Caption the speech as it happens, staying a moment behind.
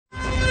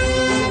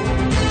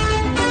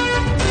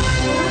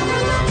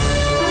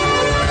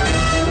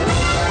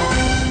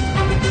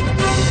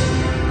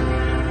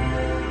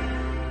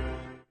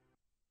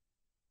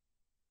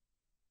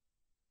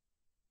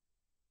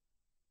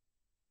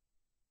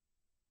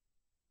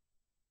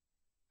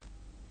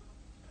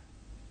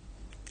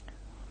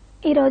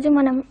ఈరోజు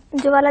మనం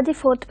zoology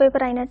 4th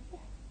paper అయిన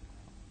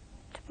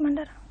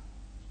చెప్పమంటారా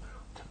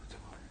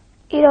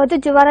ఈరోజు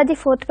జువాలజీ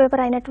 4th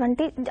పేపర్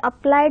అయినటువంటి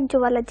అప్లైడ్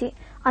జువాలజీ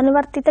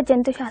అనువర్తిత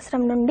జంతు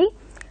శాస్త్రం నుండి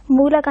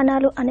మూల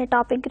కణాలు అనే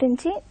టాపిక్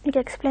గురించి మీకు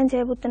ఎక్స్ప్లెయిన్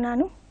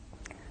చేయబోతున్నాను.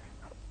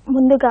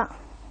 ముందుగా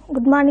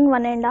good morning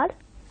one and all.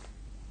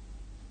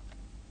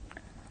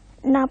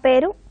 నా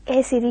పేరు ఏ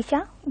శిరీష,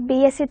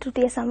 బీఎస్సీ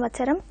తృతీయ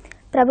సంవత్సరం,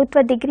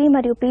 ప్రభుత్వ డిగ్రీ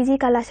మరియు పీజీ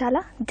కళాశాల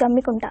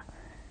జమ్మికుంట,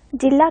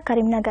 జిల్లా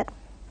కరీంనగర్.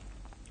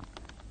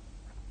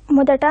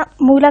 మొదట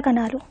మూల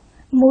కణాలు.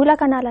 మూల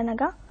కణాలు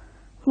అనగా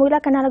మూల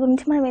కణాల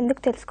గురించి మనం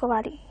ఎందుకు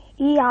తెలుసుకోవాలి?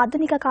 ఈ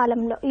ఆధునిక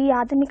కాలంలో ఈ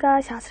ఆధునిక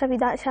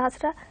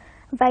శాస్త్ర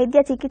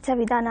వైద్య చికిత్స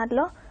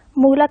విధానాల్లో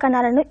మూల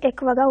కణాలను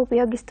ఎక్కువగా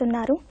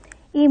ఉపయోగిస్తున్నారు.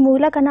 ఈ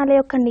మూల కణాల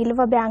యొక్క నిల్వ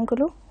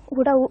బ్యాంకులు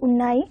కూడా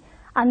ఉన్నాయి.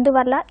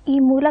 అందువల్ల ఈ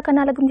మూల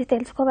కణాల గురించి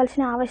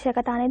తెలుసుకోవాల్సిన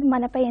ఆవశ్యకత అనేది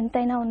మనపై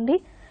ఎంతైనా ఉంది.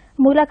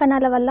 మూల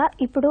కణాల వల్ల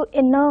ఇప్పుడు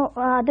ఎన్నో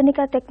ఆధునిక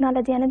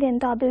టెక్నాలజీ అనేది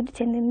ఎంతో అభివృద్ధి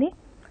చెందింది.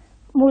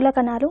 మూల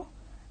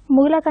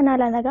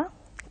కణాలు అనగా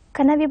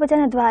కణ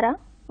విభజన ద్వారా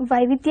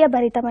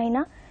వైవిధ్యభరితమైన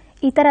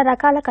ఇతర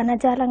రకాల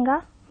కణజాలంగా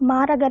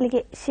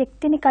మారగలిగే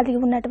శక్తిని కలిగి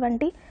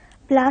ఉన్నటువంటి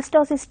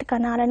బ్లాస్టోసిస్ట్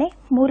కణాలనే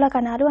మూల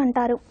కణాలు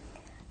అంటారు.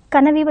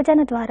 కణ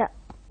విభజన ద్వారా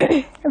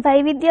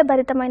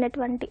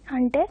వైవిధ్యభరితమైనటువంటి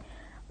అంటే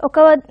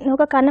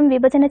ఒక కణం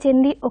విభజన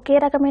చెంది ఒకే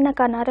రకమైన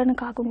కణాలను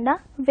కాకుండా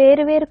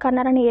వేరువేరు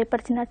కణాలను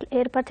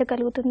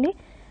ఏర్పరచగలుగుతుంది.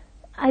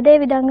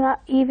 అదేవిధంగా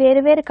ఈ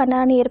వేరువేరు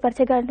కణాలను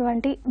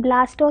ఏర్పరచగలిగినటువంటి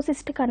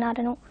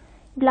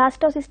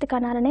బ్లాస్టోసిస్ట్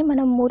కణాలనే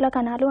మనం మూల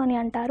కణాలు అని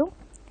అంటారు.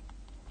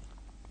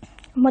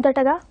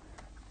 మొదటగా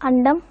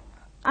అండం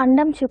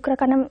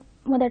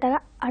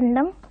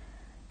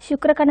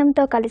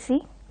శుక్రకణంతో కలిసి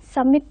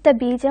సంయుక్త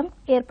బీజం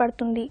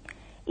ఏర్పడుతుంది.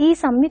 ఈ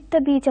సంయుక్త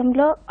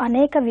బీజంలో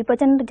అనేక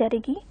విభజనలు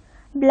జరిగి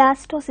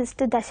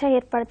బ్లాస్టోసిస్ట్ దశ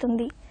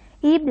ఏర్పడుతుంది.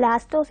 ఈ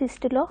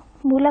బ్లాస్టోసిస్టులో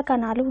మూల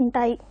కణాలు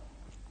ఉంటాయి.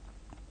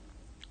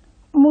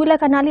 మూల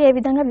కణాలు ఏ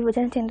విధంగా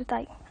విభజన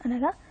చెందుతాయి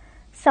అనగా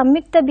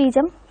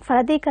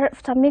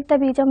సంయుక్త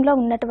బీజంలో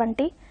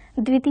ఉన్నటువంటి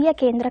ద్వితీయ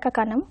కేంద్రక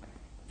కణం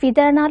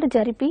విదరణాలు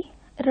జరిపి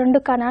 2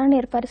 కణాలను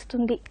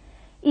ఏర్పరుస్తుంది.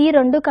 ఈ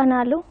 2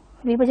 కణాలు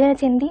విభజన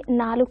చెంది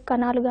 4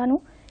 కణాలుగాను,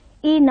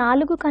 ఈ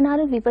 4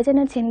 కణాలు విభజన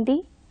చెంది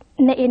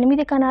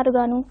 8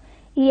 కణాలుగాను,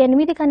 ఈ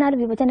 8 కణాలు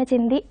విభజన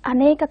చెంది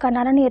అనేక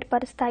కణాలను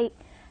ఏర్పరుస్తాయి.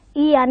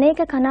 ఈ అనేక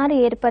కణాలు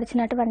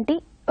ఏర్పరిచినటువంటి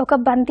ఒక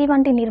బంతి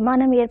వంటి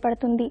నిర్మాణం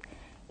ఏర్పడుతుంది.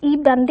 ఈ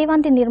బంతి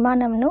వంటి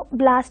నిర్మాణంను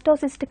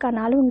బ్లాస్టోసిస్ట్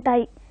కణాలు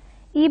ఉంటాయి.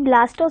 ఈ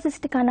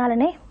బ్లాస్టోసిస్ట్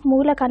కణాలనే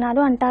మూల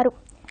కణాలు అంటారు.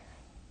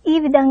 ఈ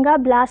విధంగా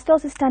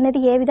బ్లాస్టోసిస్ట్ అనేది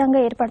ఏ విధంగా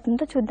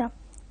ఏర్పడుతుందో చూద్దాం.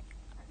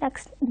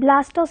 నెక్స్ట్,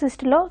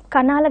 బ్లాస్టోసిస్ట్లో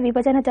కణాల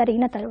విభజన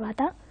జరిగిన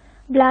తర్వాత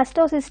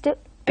బ్లాస్టోసిస్ట్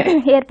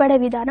ఏర్పడే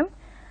విధానం.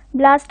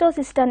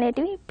 బ్లాస్టోసిస్ట్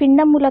అనేటివి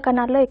పిండ మూల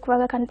కణాల్లో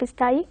ఎక్కువగా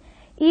కనిపిస్తాయి.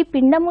 ఈ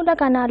పిండ మూల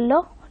కణాల్లో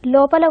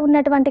లోపల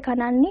ఉన్నటువంటి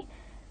కణాన్ని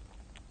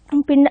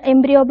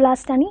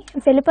ఎంబ్రియోబ్లాస్ట్ అని,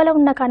 వెలుపల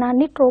ఉన్న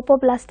కణాన్ని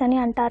ట్రోపోబ్లాస్ట్ అని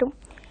అంటారు.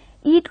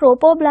 ఈ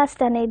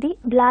ట్రోపోబ్లాస్ట్ అనేది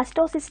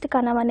బ్లాస్టోసిస్ట్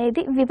కణం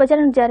అనేది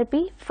విభజన జరిపి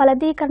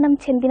ఫలదీకరణం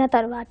చెందిన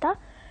తర్వాత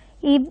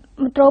ఈ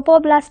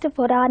ట్రోపోబ్లాస్ట్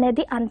పొర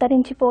అనేది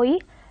అంతరించిపోయి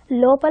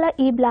లోపల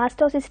ఈ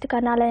బ్లాస్టోసిస్ట్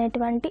కణాలు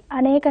అనేటువంటి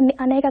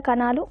అనేక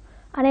కణాలు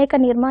అనేక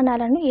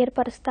నిర్మాణాలను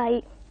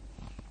ఏర్పరుస్తాయి.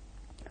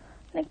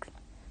 నెక్స్ట్,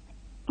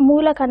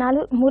 మూల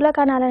కణాలు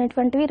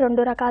అనేటువంటివి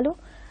 2 రకాలు.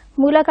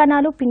 మూల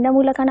కణాలు పిండ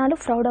మూల కణాలు,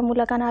 ప్రౌఢ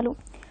మూల కణాలు.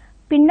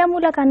 పిండ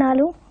మూల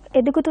కణాలు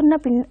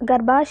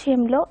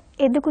గర్భాశయంలో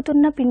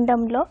ఎదుగుతున్న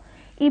పిండంలో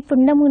ఈ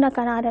పిండమూల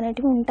కణాలు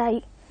అనేటివి ఉంటాయి.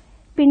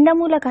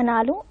 పిండమూల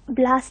కణాలు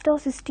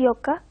బ్లాస్టోసిస్ట్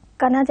యొక్క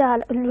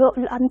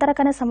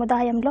అంతరకణ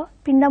సముదాయంలో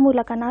పిండమూల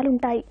కణాలు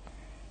ఉంటాయి.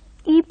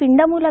 ఈ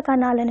పిండమూల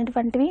కణాలు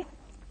అనేటువంటివి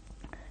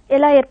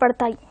ఎలా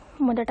ఏర్పడతాయి?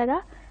 మొదటగా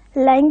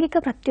లైంగిక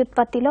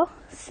ప్రత్యుత్పత్తిలో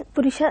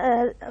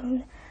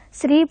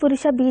స్త్రీ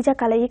పురుష బీజ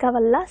కలయిక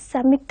వల్ల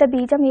సంయుక్త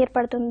బీజం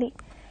ఏర్పడుతుంది.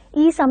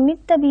 ఈ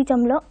సంయుక్త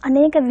బీజంలో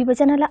అనేక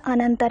విభజనల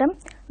అనంతరం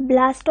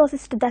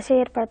బ్లాస్టోసిస్ట్ దశ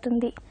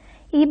ఏర్పడుతుంది.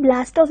 ఈ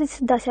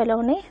బ్లాస్టోసిస్ట్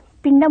దశలోనే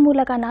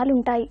పిండమూల కణాలు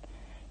ఉంటాయి.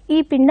 ఈ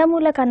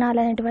పిండమూల కణాలు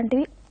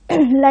అనేటువంటివి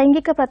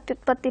లైంగిక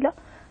ప్రత్యుత్పత్తిలో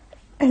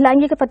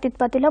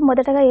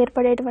మొదటగా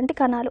ఏర్పడేటువంటి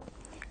కణాలు.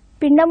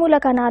 పిండమూల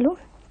కణాలు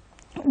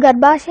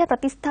గర్భాశయ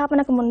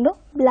ప్రతిస్థాపనకు ముందు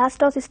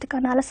బ్లాస్టోసిస్ట్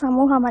కణాల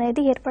సమూహం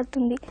అనేది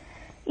ఏర్పడుతుంది.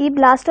 ఈ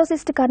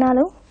బ్లాస్టోసిస్ట్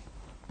కణాలు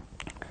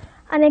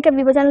అనేక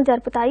విభజనలు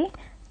జరుపుతాయి.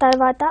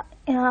 తర్వాత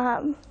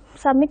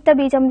సంయుక్త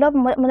బీజంలో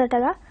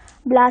మొదటగా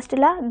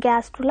బ్లాస్టుల,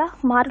 గ్యాస్ట్రుల,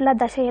 మారుల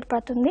దశ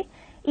ఏర్పడుతుంది.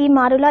 ఈ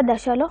మారుల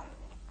దశలో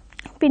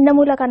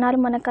పిండమూల కణాలు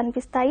మనకు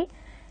కనిపిస్తాయి.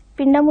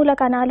 పిండమూల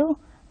కణాలు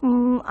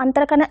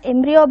అంతరకణ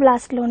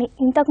ఎంబ్రియోబ్లాస్ట్లోని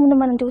ఇంతకుముందు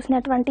మనం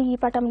చూసినటువంటి ఈ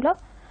పటంలో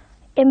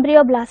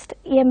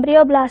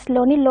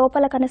ఎంబ్రియోబ్లాస్ట్లోని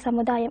లోపల కణ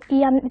సముదాయం,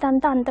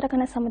 ఇదంతా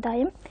అంతరకణ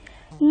సముదాయం.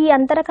 ఈ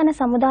అంతరకణ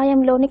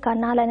సముదాయంలోని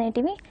కణాలు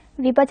అనేటివి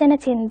విభజన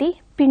చెంది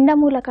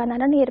పిండమూల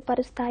కణాలను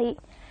ఏర్పరుస్తాయి.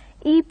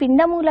 ఈ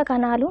పిండమూల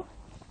కణాలు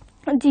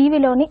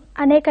జీవిలోని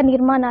అనేక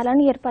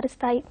నిర్మాణాలను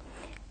ఏర్పరుస్తాయి.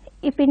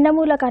 ఈ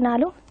పిండమూల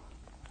కణాలు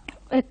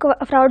ఎక్కువ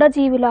ప్రౌఢ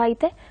జీవిలో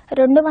అయితే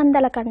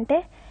 200 కంటే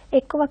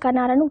ఎక్కువ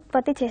కణాలను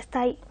ఉత్పత్తి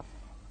చేస్తాయి.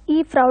 ఈ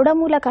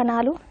ప్రౌఢమూల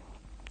కణాలు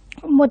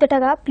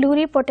మొదటగా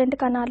ప్లూరిపొటెంట్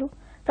కణాలు,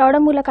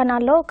 ప్రౌఢమూల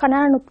కణాల్లో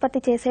కణాలను ఉత్పత్తి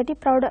చేసేటి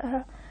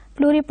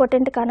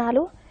ప్లూరిపోటెంట్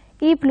కణాలు.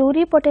 ఈ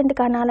ప్లూరిపోటెంట్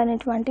కణాలు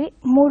అనేటువంటివి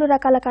 3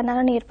 రకాల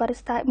కణాలను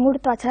ఏర్పరుస్తాయి, 3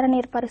 త్వచాలను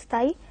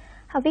ఏర్పరుస్తాయి.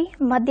 అవి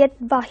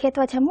బాహ్య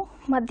త్వచము,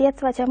 మధ్య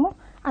త్వచము,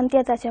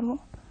 అంత్య త్వచము.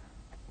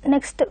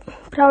 నెక్స్ట్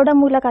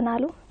ప్రౌఢమూల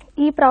కణాలు.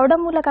 ఈ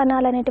ప్రౌఢమూల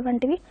కణాలు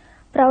అనేటువంటివి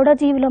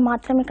ప్రౌఢజీవిలో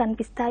మాత్రమే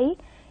కనిపిస్తాయి.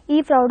 ఈ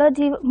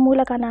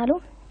మూల కణాలు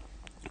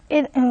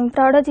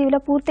ప్రౌఢజీవిలో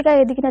పూర్తిగా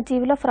ఎదిగిన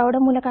జీవిలో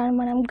ప్రౌఢమూల కణాలు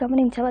మనం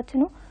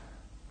గమనించవచ్చును.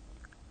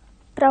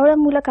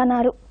 ప్రౌఢమూల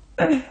కణాలు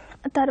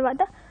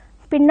తర్వాత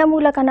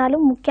పిండమూల కణాలు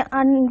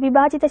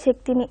విభాజిత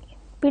శక్తిని,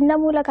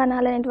 పిండమూల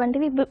కణాలు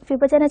అనేటువంటివి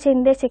విభజన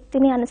చెందే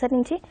శక్తిని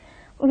అనుసరించి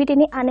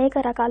వీటిని అనేక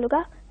రకాలుగా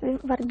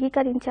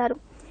వర్గీకరించారు.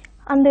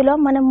 అందులో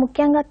మనం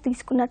ముఖ్యంగా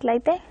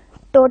తీసుకున్నట్లయితే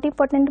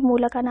టోటిపోటెంట్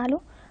మూల కణాలు,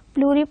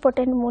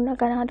 ప్లూరిపోటెంట్ మూల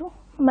కణాలు,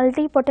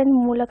 మల్టీపోటెంట్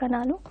మూల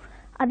కణాలు,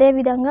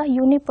 అదేవిధంగా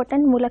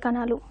యూనిపోటెంట్ మూల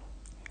కణాలు.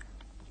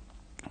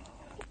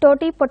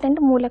 టోటిపోటెంట్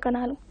మూల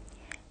కణాలు.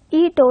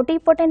 ఈ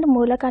టోటిపోటెంట్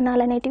మూల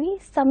కణాలు అనేటివి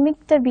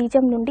సంయుక్త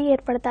బీజం నుండి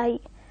ఏర్పడతాయి.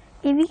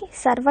 ఇవి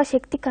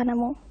సర్వశక్తి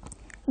కణము.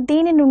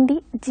 దీని నుండి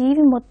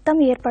జీవి మొత్తం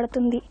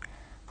ఏర్పడుతుంది.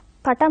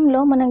 పటంలో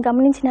మనం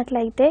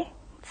గమనించినట్లయితే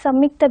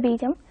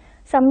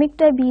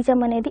సంయుక్త బీజం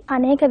అనేది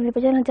అనేక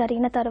విభజన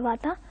జరిగిన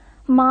తర్వాత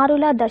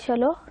మారుల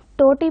దశలో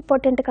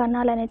టోటిపోటెంట్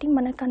కణాలు అనేటివి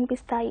మనకు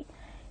కనిపిస్తాయి.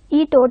 ఈ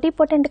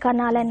టోటిపోటెంట్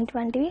కణాలు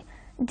అనేటువంటివి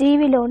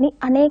జీవిలోని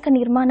అనేక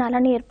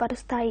నిర్మాణాలను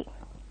ఏర్పరుస్తాయి.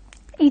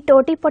 ఈ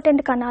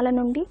టోటిపోటెంట్ కణాల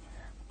నుండి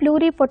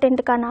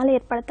ప్లూరిపోటెంట్ కణాలు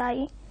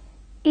ఏర్పడతాయి.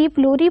 ఈ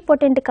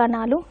ప్లూరిపోటెంట్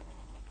కణాలు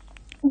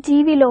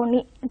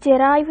జీవిలోని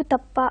జరాయువు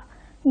తప్ప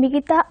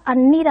మిగతా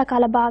అన్ని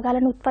రకాల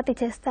భాగాలను ఉత్పత్తి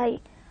చేస్తాయి.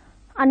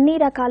 అన్ని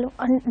రకాలు,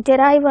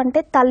 జరాయువు అంటే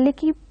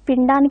తల్లికి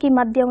పిండానికి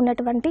మధ్య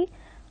ఉన్నటువంటి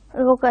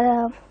ఒక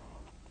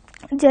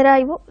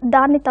జరాయువు,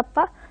 దాన్ని తప్ప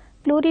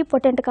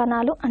ప్లూరిపోటెంట్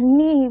కణాలు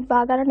అన్ని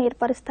భాగాలను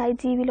ఏర్పరుస్తాయి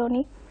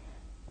జీవిలోని.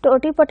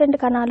 టోటిపోటెంట్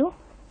కణాలు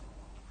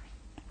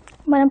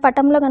మనం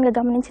పటంలో కనుక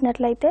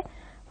గమనించినట్లయితే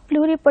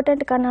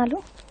ప్లూరిపోటెంట్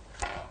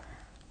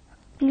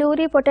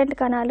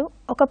కణాలు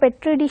ఒక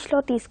పెట్రీ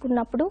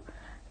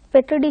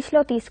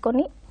డిష్లో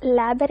తీసుకొని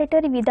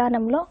ల్యాబొరేటరీ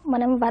విధానంలో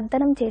మనం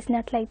వర్ధనం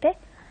చేసినట్లయితే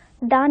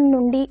దాని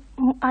నుండి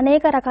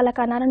అనేక రకాల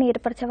కణాలను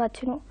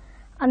ఏర్పరచవచ్చును.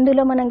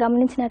 అందులో మనం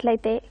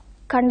గమనించినట్లయితే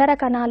కండర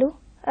కణాలు,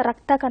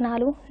 రక్త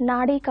కణాలు,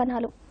 నాడీ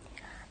కణాలు.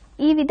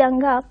 ఈ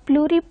విధంగా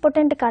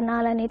ప్లూరిపోటెంట్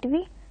కణాలు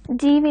అనేటివి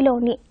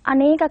జీవిలోని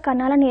అనేక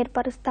కణాలను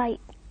ఏర్పరుస్తాయి,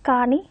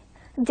 కానీ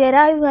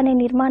జరాయువు అనే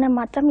నిర్మాణం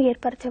మాత్రం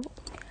ఏర్పరచవు.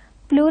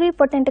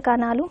 ప్లూరిపోటెంట్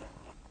కణాలు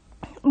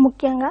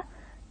ముఖ్యంగా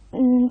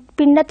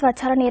పిండ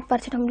త్వచాలను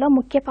ఏర్పరచడంలో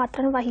ముఖ్య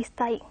పాత్రను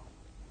వహిస్తాయి.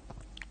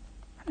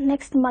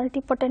 నెక్స్ట్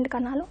మల్టీపోటెంట్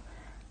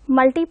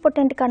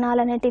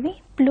కణాలు అనేటివి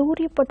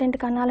ప్లూరిపోటెంట్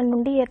కణాల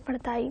నుండి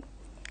ఏర్పడతాయి.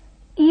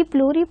 ఈ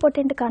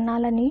ప్లూరిపోటెంట్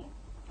కణాలని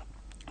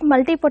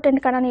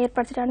మల్టీపోటెంట్ కణాలను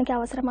ఏర్పరచడానికి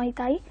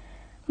అవసరమవుతాయి.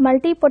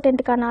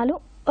 మల్టీపోటెంట్ కణాలు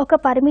ఒక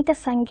పరిమిత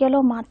సంఖ్యలో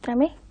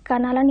మాత్రమే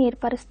కణాలను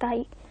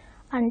ఏర్పరుస్తాయి.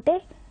 అంటే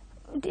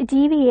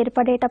జీవి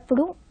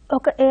ఏర్పడేటప్పుడు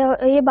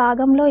ఏ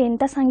భాగంలో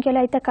ఎంత సంఖ్యలో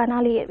అయితే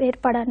కణాలు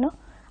ఏర్పడనో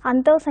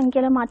అంతో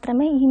సంఖ్యలో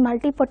మాత్రమే ఈ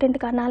మల్టీపోటెంట్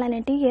కణాలు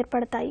అనేటివి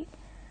ఏర్పడతాయి.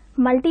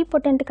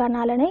 మల్టీపోటెంట్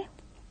కణాలనే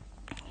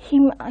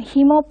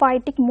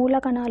హీమోపాయిటిక్ మూల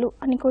కణాలు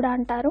అని కూడా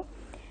అంటారు.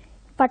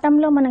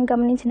 పటంలో మనం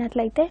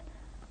గమనించినట్లయితే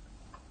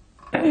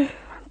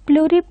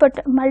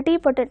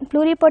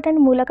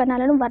ప్లూరిపోటెంట్ మూల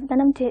కణాలను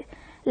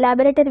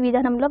ల్యాబొరేటరీ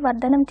విధానంలో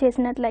వర్ధనం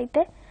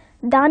చేసినట్లయితే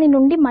దాని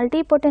నుండి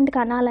మల్టీపోటెంట్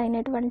కణాలు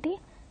అయినటువంటి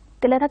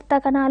తెల్ల రక్త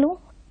కణాలు,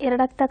 ఎర్ర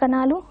రక్త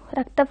కణాలు,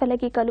 రక్త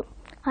ఫలకికలు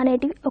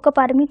అనేటివి ఒక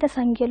పరిమిత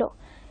సంఖ్యలో,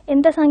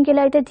 ఎంత సంఖ్యలో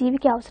అయితే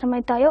జీవికి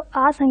అవసరమవుతాయో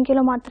ఆ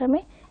సంఖ్యలో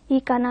మాత్రమే ఈ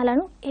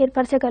కణాలను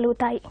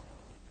ఏర్పరచగలుగుతాయి.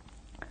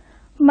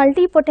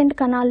 మల్టీపోటెంట్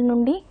కణాల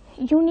నుండి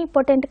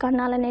యూనిపోటెంట్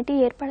కణాలు అనేటివి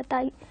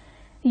ఏర్పడతాయి.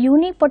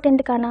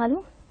 యూనిపోటెంట్ కణాలు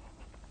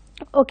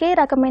ఒకే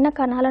రకమైన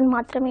కణాలను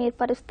మాత్రమే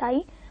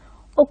ఏర్పరుస్తాయి.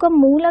 ఒక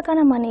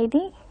మూలకణం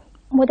అనేది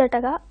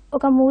మొదటగా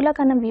ఒక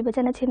మూలకణం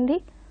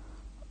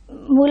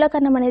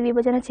అనేది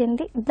విభజన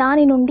చెంది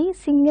దాని నుండి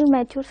సింగిల్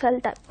మ్యాచ్యూర్ సెల్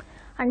టైప్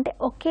అంటే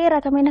ఒకే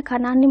రకమైన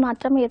కణాన్ని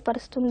మాత్రం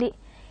ఏర్పరుస్తుంది.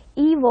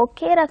 ఈ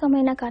ఒకే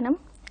రకమైన కణం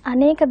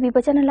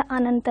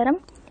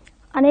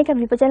అనేక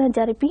విభజన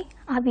జరిపి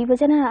ఆ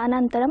విభజన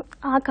అనంతరం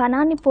ఆ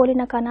కణాన్ని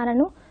పోలిన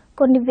కణాలను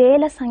కొన్ని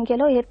వేల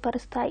సంఖ్యలో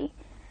ఏర్పరుస్తాయి.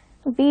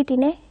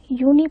 వీటినే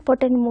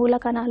యూనిపోటెంట్ మూల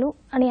కణాలు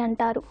అని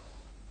అంటారు.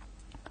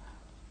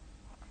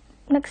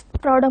 నెక్స్ట్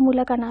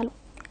ప్రౌఢమూల కణాలు.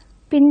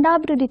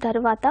 పిండాభివృద్ధి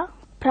తరువాత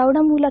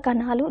ప్రౌఢమూల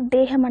కణాలు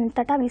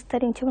దేహమంతటా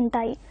విస్తరించి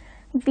ఉంటాయి.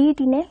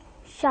 వీటినే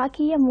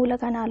శాఖీయ మూల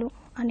కణాలు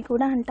అని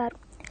కూడా అంటారు.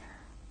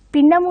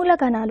 పిండమూల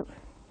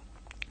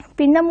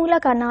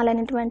కణాలు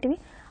అనేటువంటివి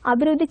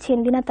అభివృద్ధి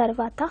చెందిన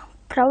తర్వాత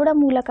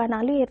ప్రౌఢమూల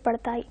కణాలు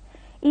ఏర్పడతాయి.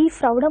 ఈ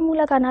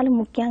ప్రౌఢమూల కణాలు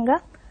ముఖ్యంగా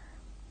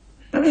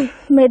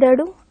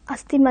మెదడు,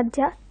 అస్థిమజ్జ,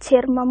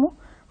 చర్మము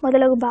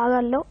మొదలగు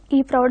భాగాల్లో ఈ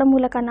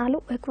ప్రౌఢమూల కణాలు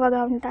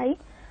ఎక్కువగా ఉంటాయి.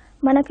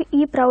 మనకు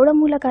ఈ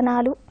ప్రౌఢమూల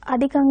కణాలు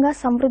అధికంగా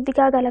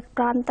సమృద్ధిగా గల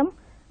ప్రాంతం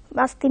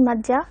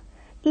అస్థిమజ్జ.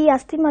 ఈ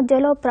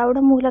అస్థిమజ్జలో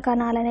ప్రౌఢమూల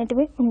కణాలు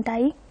అనేటివి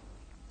ఉంటాయి.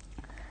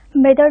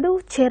 మెదడు,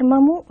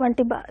 చర్మము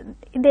వంటి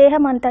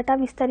దేహం అంతటా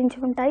విస్తరించి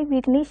ఉంటాయి.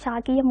 వీటిని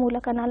శాఖీయ మూల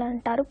కణాలు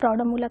అంటారు,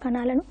 ప్రౌఢ మూల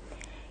కణాలను.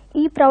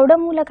 ఈ ప్రౌఢ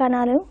మూల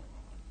కణాలను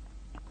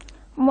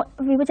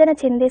విభజన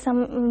చెందే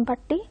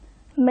బట్టి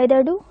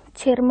మెదడు,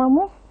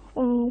 చర్మము,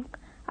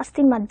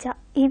 అస్థి మజ్జ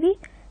ఇవి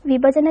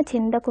విభజన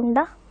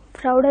చెందకుండా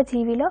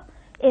ప్రౌఢజీవిలో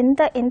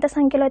ఎంత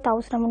సంఖ్యలో అయితే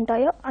అవసరం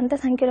ఉంటాయో అంత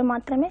సంఖ్యలో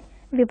మాత్రమే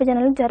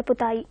విభజనలు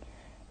జరుపుతాయి.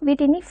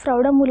 వీటిని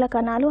ప్రౌఢ మూల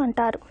కణాలు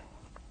అంటారు.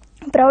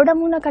 ప్రౌఢ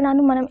మూల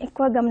కణాలు మనం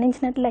ఎక్కువ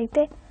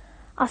గమనించినట్లయితే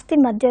అస్థి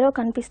మధ్యలో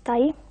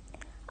కనిపిస్తాయి.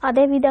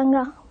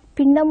 అదేవిధంగా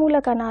పిండమూల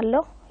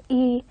కణాల్లో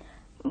ఈ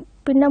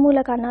పిండమూల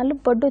కణాలు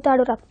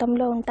బొడ్డుతాడు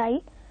రక్తంలో ఉంటాయి.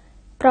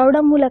 ప్రౌఢ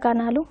మూల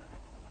కణాలు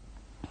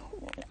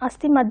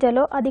అస్థి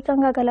మధ్యలో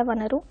అధికంగా గల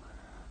వనరు.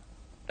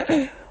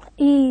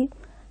 ఈ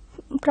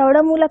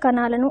ప్రౌఢమూల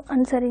కణాలను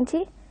అనుసరించి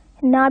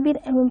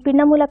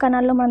పిండమూల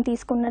కణాల్లో మనం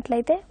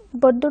తీసుకున్నట్లయితే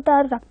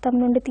బొడ్డుతాడు రక్తం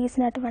నుండి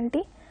తీసినటువంటి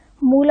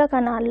మూల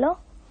కణాలను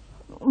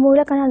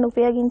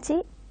ఉపయోగించి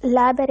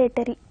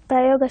ల్యాబొరేటరీ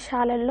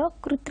ప్రయోగశాలల్లో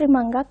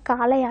కృత్రిమంగా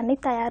కాలేయాన్ని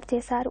తయారు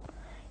చేశారు.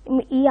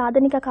 ఈ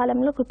ఆధునిక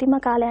కాలంలో కృత్రిమ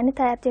కాలేయాన్ని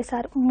తయారు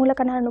చేశారు మూల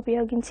కణాలను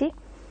ఉపయోగించి.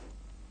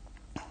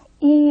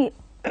 ఈ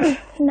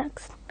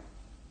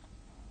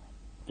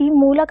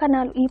మూల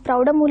కణాలు, ఈ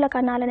ప్రౌఢ మూల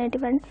కణాలు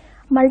అనేటువంటి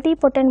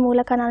మల్టీపొటెంట్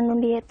మూల కణాల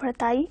నుండి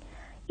ఏర్పడతాయి.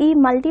 ఈ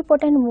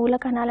మల్టీపొటెంట్ మూల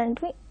కణాలు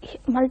అనేవి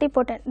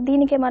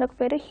దీనికి మరొక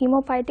పేరు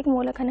హిమోపాయిటిక్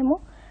మూల కణము.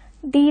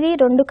 దీని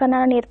 2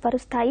 కణాలను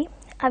ఏర్పరుస్తాయి.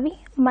 అవి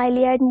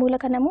మైలియాయిడ్ మూల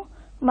కణము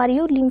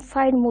మరియు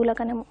లింఫాయిడ్ మూల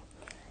కణము.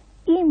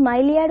 ఈ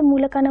మైలియాయిడ్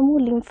మూల కణము,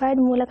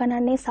 లింఫాయిడ్ మూల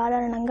కణాన్ని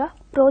సాధారణంగా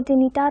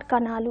ప్రోజెనిటార్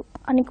కణాలు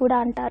అని కూడా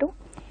అంటారు.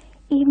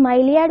 ఈ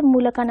మైలియాయిడ్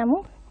మూల కణము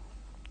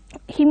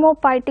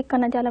హిమోపాయిటిక్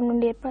కణజాలం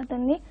నుండి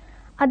ఏర్పడుతుంది.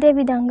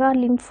 అదేవిధంగా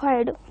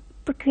లింఫాయిడ్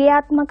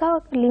క్రియాత్మక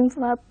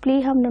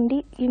ప్లీహం నుండి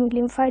ఈ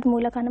లింఫాయిడ్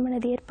మూల కణం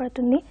అనేది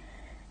ఏర్పడుతుంది.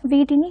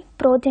 వీటిని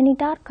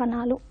ప్రోజెనిటార్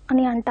కణాలు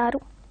అని అంటారు.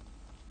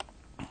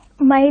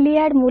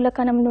 మైలియాయిడ్ మూల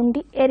కణం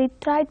నుండి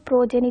erythroid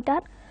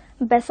progenitor,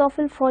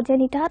 బెసోఫిల్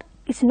progenitor,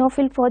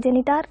 ఇసినోఫిల్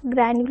progenitor,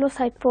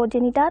 granulocyte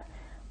progenitor,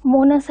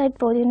 monocyte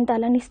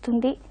ప్రోజెనిటార్లను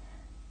ఇస్తుంది.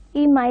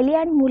 ఈ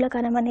మైలియాయిడ్ మూల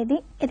కణం అనేది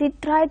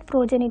ఎరిథ్రాయిడ్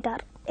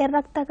ప్రోజెనిటార్,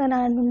 ఎర్రక్త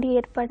కణాల నుండి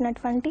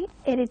ఏర్పడినటువంటి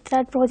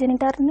ఎరిథ్రాయిడ్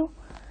ప్రోజెనిటార్ను,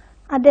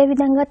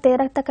 అదేవిధంగా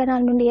తెరక్త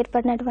కణాల నుండి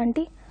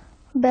ఏర్పడినటువంటి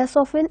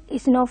బెసోఫిల్,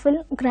 ఇసినోఫిల్,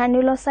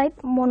 గ్రాన్యులోసైట్,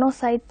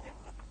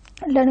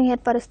 మోనోసైట్లను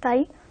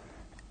ఏర్పరుస్తాయి.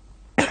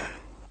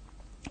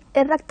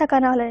 ఎర్రక్త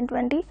కణాలు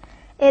అనేటువంటి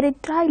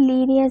ఎరిథ్రాయిడ్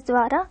లీనియేజ్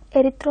ద్వారా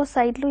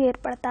ఎరిథ్రోసైట్లు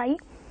ఏర్పడతాయి.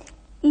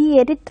 ఈ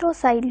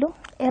ఎరిథ్రోసైట్లు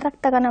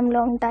ఎర్రక్త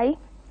కణంలో ఉంటాయి.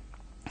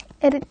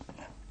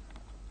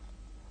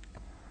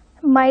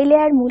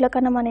 మైలియాయిడ్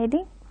మూలకణం అనేది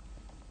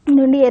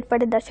నుండి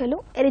ఏర్పడే దశలు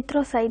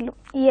ఎరిథ్రోసైట్లు.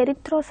 ఈ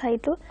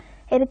ఎరిథ్రోసైట్లు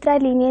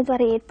ఎరిథ్రాయిడ్ లీనియేజ్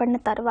ద్వారా ఏర్పడిన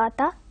తర్వాత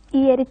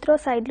ఈ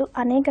ఎరిథ్రోసైట్లు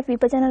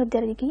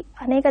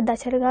అనేక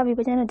దశలుగా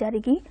విభజన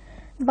జరిగి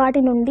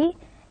వాటి నుండి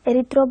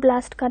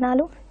ఎరిథ్రోబ్లాస్ట్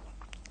కణాలు,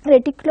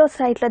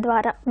 రెటిక్యులోసైట్ల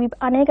ద్వారా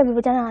అనేక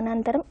విభజన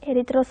అనంతరం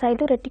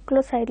ఎరిథ్రోసైట్లు,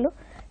 రెటిక్యులోసైట్లు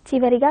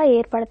చివరిగా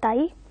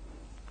ఏర్పడతాయి.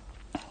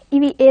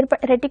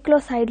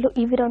 రెటిక్యులోసైట్లు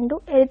ఇవి 2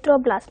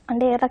 ఎరిథ్రోబ్లాస్ట్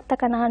అంటే రక్త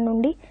కణాల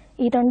నుండి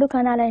ఈ 2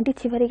 కణాలు అనేవి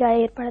చివరిగా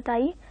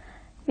ఏర్పడతాయి.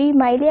 ఈ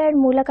మైలియాయిడ్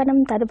మూలకణం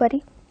తదుపరి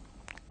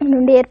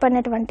నుండి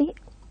ఏర్పడినటువంటి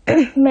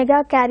మెగా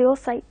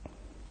క్యారియోసైట్.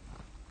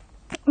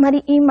 మరి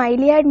ఈ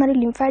మైలియాయిడ్ మరియు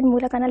లింఫాయిడ్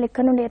మూలకణాలు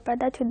ఎక్కడి నుండి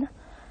ఏర్పడతాయో చూద్దాం.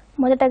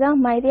 మొదటగా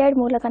మైలియాయిడ్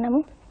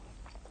మూలకణము.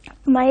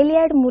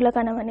 మైలియాయిడ్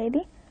మూలకణం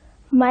అనేది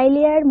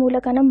మైలియాయిడ్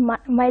మూలకణం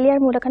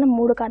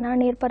 3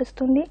 కణాలను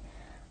ఏర్పరుస్తుంది.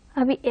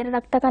 అవి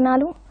రక్త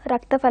కణాలు,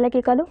 రక్త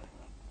ఫలకికలు,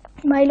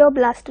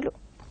 మైలోబ్లాస్టులు.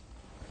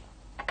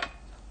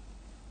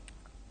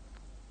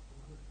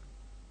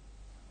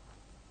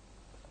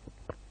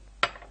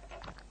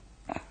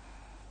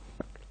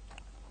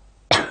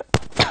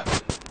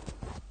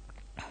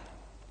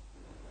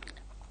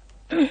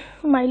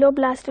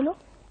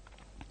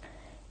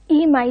 ఈ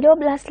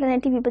మైలోబ్లాస్టులు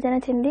అనేటివి విభజన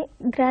చెంది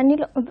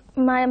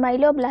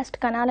మైలోబ్లాస్ట్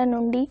కణాల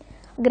నుండి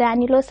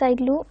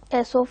గ్రాన్యులోసైట్లు,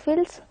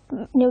 ఎసోఫిల్స్,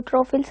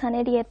 న్యూట్రోఫిల్స్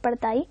అనేవి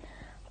ఏర్పడతాయి.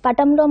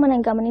 పటంలో మనం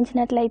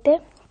గమనించినట్లయితే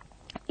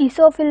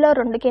ఇసోఫిల్లో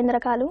 2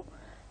 కేంద్రకాలు,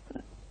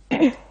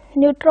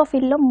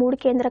 న్యూట్రోఫిల్లో 3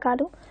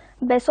 కేంద్రకాలు,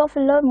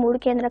 బెసోఫిల్లో 3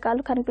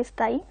 కేంద్రకాలు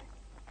కనిపిస్తాయి.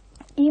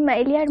 ఈ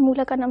మైలియాయిడ్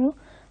మూలకణము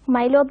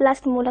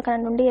మైలోబ్లాస్ట్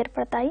మూలకణం నుండి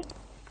ఏర్పడతాయి.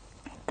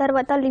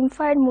 తర్వాత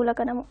లింఫాయిడ్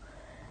మూలకణము.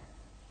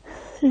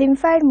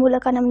 లింఫాయిడ్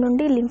మూలకణం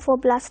నుండి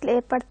లింఫోబ్లాస్ట్లు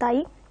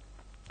ఏర్పడతాయి.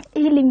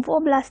 ఈ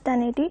లింఫోబ్లాస్ట్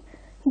అనేది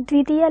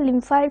ద్వితీయ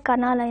lymphoid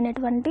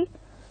కణాలైనటువంటి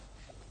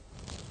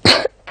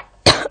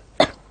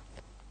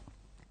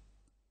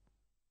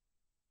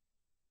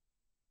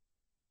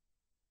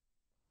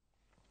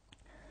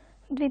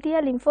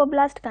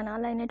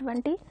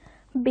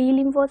B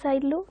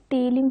లింఫోసైట్లు,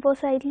 tea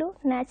లింఫోసైట్లు,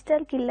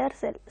 natural killer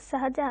cell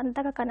సహజ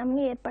అంతక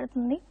కణంని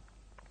ఏర్పడుతుంది.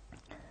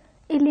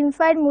 ఈ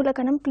లింఫాయిడ్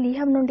మూలకణం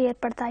ప్లీహం నుండి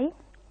ఏర్పడతాయి.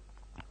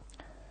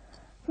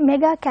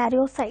 మెగా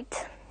క్యారియోసైట్స్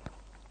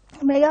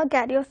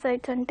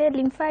అంటే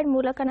లింఫాయిడ్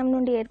మూలకణం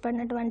నుండి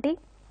ఏర్పడినటువంటి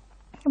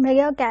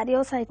మెగా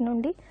క్యారియోసైట్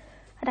నుండి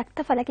రక్త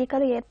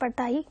ఫలకికలు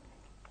ఏర్పడతాయి.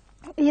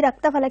 ఈ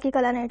రక్త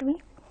ఫలకికలు అనేటివి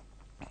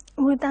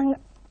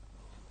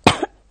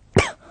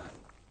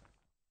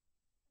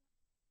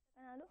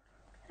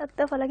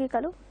రక్త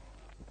ఫలకికలు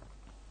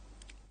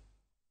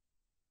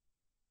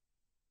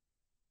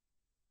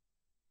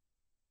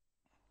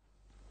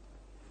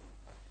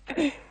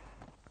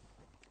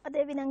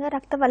అదేవిధంగా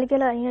రక్త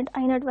ఫలికలు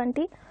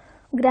అయినటువంటి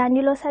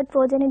గ్రాన్యులోసైట్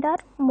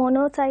ప్రోజెనిటార్,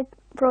 మోనోసైట్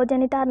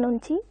ప్రోజెనిటార్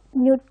నుంచి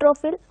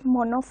న్యూట్రోఫిల్,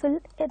 మోనోఫిల్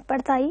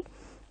ఏర్పడతాయి.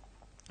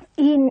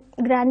 ఈ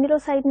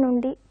గ్రాన్యులోసైట్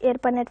నుండి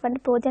ఏర్పడినటువంటి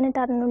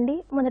ప్రోజెనిటార్ నుండి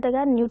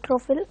మొదటగా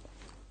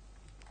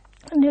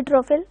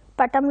న్యూట్రోఫిల్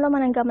పటంలో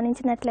మనం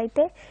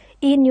గమనించినట్లయితే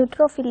ఈ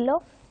న్యూట్రోఫిల్లో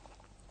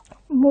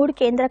 3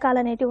 కేంద్రకాలు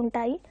అనేటివి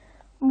ఉంటాయి.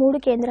 3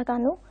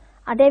 కేంద్రకాలు.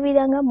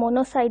 అదేవిధంగా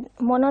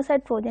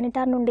మోనోసైట్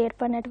ప్రోజెనిటార్ నుండి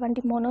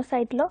ఏర్పడినటువంటి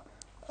మోనోసైట్లో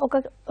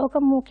ఒక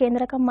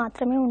కేంద్రకం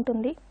మాత్రమే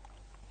ఉంటుంది.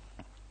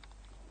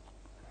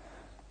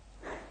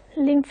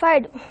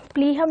 లింఫాయిడ్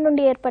ప్లీహం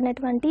నుండి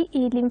ఏర్పడినటువంటి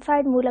ఈ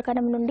లింఫాయిడ్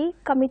మూలకణం నుండి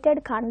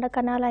కమిటెడ్ కాండ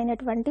కణాలు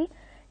అయినటువంటి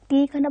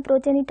టీ కణ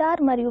ప్రోజెనిటార్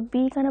మరియు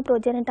బి కణ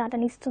ప్రోజెనిటార్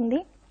అని ఇస్తుంది.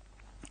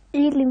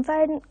 ఈ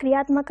లింఫాయిడ్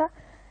క్రియాత్మక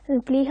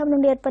ప్లీహం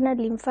నుండి ఏర్పడిన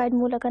లింఫాయిడ్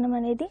మూలకణం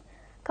అనేది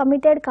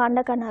కమిటెడ్ కాండ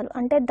కణాలు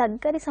అంటే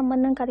దగ్గరి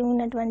సంబంధం కలిగి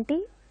ఉన్నటువంటి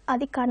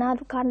అది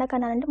కాండ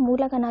కణాలు అంటే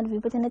మూల కణాలు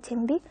విభజన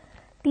చెంది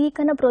టీ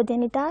కణ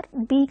ప్రోజెనిటార్,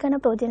 బి కణ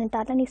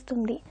ప్రోజెనిటార్ అని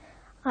ఇస్తుంది.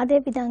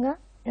 అదేవిధంగా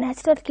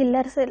న్యాచురల్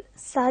కిల్లర్ సెల్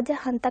సహజ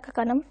హంతక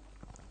కణం,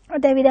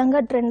 అదేవిధంగా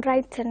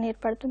డెండ్రైట్ సెల్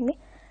ఏర్పడుతుంది.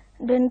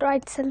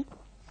 డెండ్రైట్ సెల్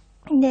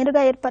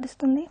నేరుగా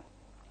ఏర్పరుస్తుంది.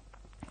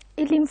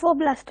 ఈ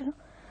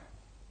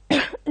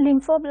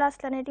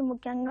లింఫోబ్లాస్ట్లు అనేవి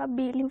ముఖ్యంగా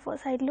B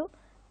లింఫోసైట్లు,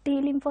 tea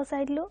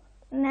లింఫోసైట్లు,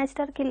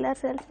 natural killer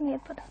cells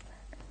ఏర్పడుతుంది.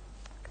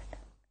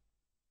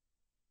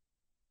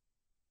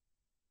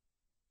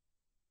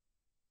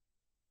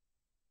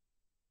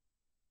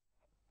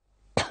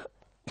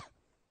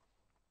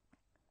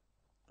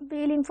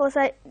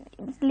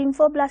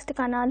 లింఫోబ్లాస్ట్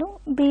కణాలు,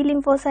 B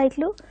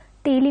లింఫోసైట్లు,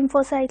 tea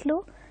లింఫోసైట్లు,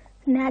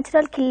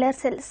 natural killer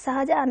cell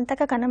సహజ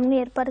అంతక కణంని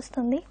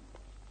ఏర్పరుస్తుంది.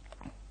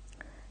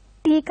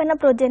 టీ కణ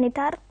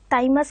ప్రోజెనిటార్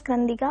థైమస్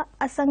గ్రంథిగా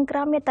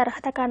అసంక్రామ్య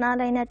తరహత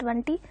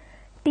కణాలైనటువంటి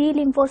టీ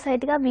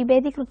లింఫోసైట్గా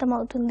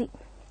విభేదీకృతమవుతుంది.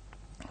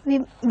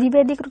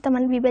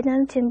 విభజన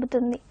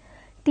చెందుతుంది.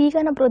 టీ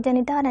కణ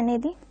ప్రోజెనిటార్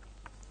అనేది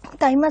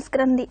థైమస్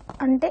గ్రంథి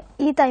అంటే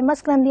ఈ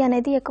థైమస్ గ్రంథి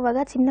అనేది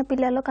ఎక్కువగా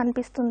చిన్నపిల్లల్లో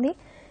కనిపిస్తుంది.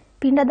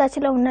 పిండ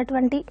దశలో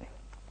ఉన్నటువంటి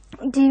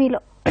జీవిలో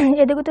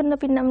ఎదుగుతున్న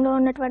పిండంలో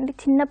ఉన్నటువంటి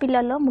చిన్న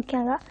పిల్లల్లో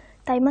ముఖ్యంగా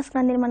థైమస్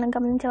గ్రంథిని మనం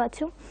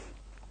గమనించవచ్చు.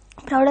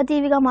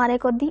 ప్రౌఢజీవిగా మారే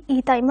కొద్దీ ఈ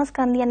థైమస్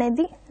గ్రంథి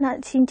అనేది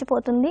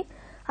నశించిపోతుంది.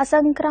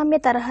 అసంక్రామ్య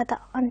తరహత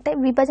అంటే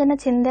విభజన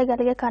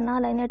చెందగలిగే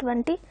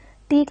కణాలైనటువంటి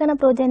టీ కణ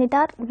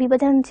ప్రోజెనిటార్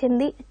విభజన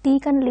చెంది టీ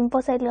కణ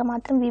లింఫోసైట్గా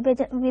మాత్రం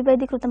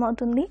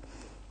విభేదీకృతమవుతుంది.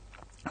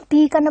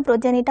 టీ కణ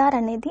ప్రోజెనిటార్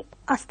అనేది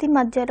అస్థి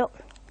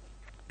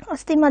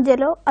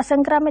మధ్యలో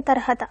అసంక్రామ్య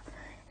తరహత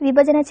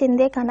విభజన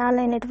చెందే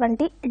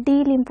కణాలైనటువంటి డి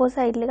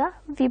లింఫోసైట్లుగా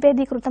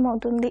విభేదీకృతం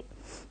అవుతుంది.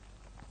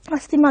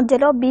 అస్థి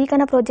మధ్యలో బి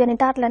కణ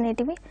ప్రోజెనిటార్లు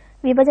అనేటివి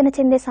విభజన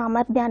చెందే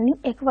సామర్థ్యాన్ని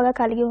ఎక్కువగా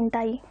కలిగి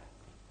ఉంటాయి.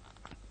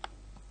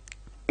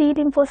 టీ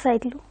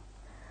లింఫోసైట్లు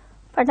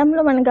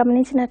పటంలో మనం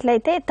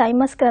గమనించినట్లయితే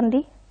థైమస్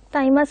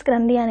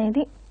గ్రంథి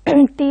అనేది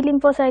టీ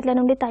లింఫోసైట్ల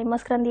నుండి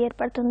థైమస్ గ్రంథి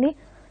ఏర్పడుతుంది.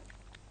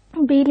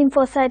 బి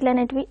లింఫోసైట్లు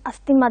అనేటివి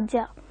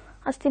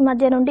అస్థి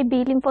మధ్య నుండి బి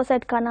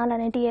లింఫోసైట్ కణాలు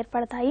అనేటివి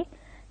ఏర్పడతాయి.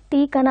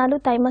 టీ కణాలు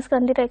థైమస్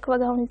గ్రంథిలో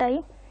ఎక్కువగా ఉంటాయి.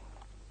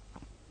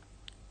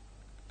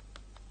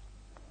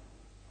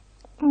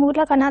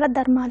 మూల కణాల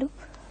ధర్మాలు.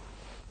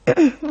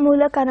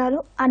 మూల కణాలు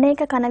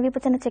అనేక కణ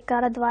విభజన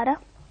చక్రాల ద్వారా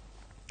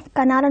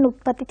కణాలను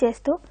ఉత్పత్తి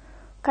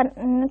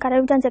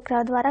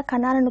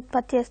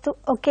చేస్తూ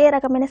ఒకే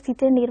రకమైన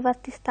స్థితిని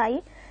నిర్వర్తిస్తాయి.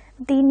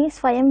 దీన్ని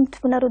స్వయం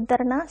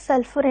పునరుద్ధరణ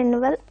సెల్ఫ్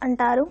రెన్యువల్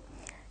అంటారు.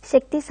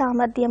 శక్తి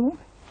సామర్థ్యము.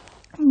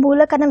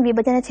 మూలకణం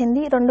విభజన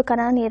చెంది 2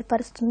 కణాలను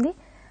ఏర్పరుస్తుంది.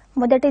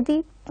 మొదటిది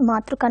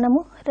మాతృకణము,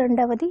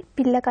 రెండవది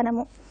పిల్ల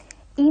కణము.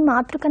 ఈ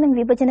మాతృకణం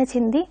విభజన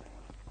చెంది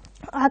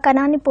ఆ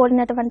కణాన్ని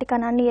పోలినటువంటి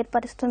కణాన్ని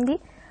ఏర్పరుస్తుంది.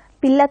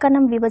 పిల్ల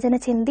కణం విభజన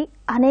చెంది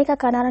అనేక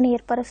కణాలను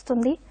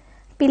ఏర్పరుస్తుంది.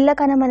 పిల్ల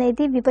కణం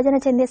అనేది విభజన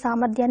చెందే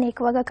సామర్థ్యాన్ని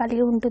ఎక్కువగా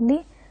కలిగి ఉంటుంది.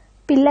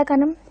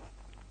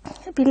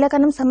 పిల్ల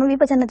కణం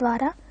సమవిభజన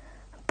ద్వారా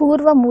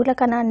పూర్వ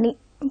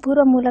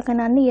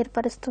మూలకణాన్ని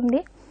ఏర్పరుస్తుంది.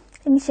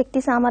 ఇది శక్తి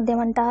సామర్థ్యం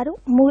అంటారు.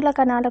 మూల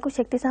కణాలకు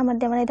శక్తి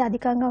సామర్థ్యం అనేది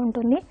అధికంగా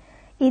ఉంటుంది.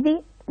 ఇది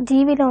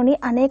జీవిలోని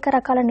అనేక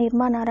రకాల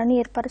నిర్మాణాలను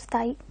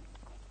ఏర్పరుస్తాయి.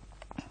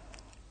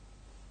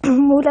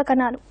 మూల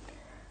కణాలు.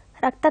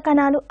 రక్త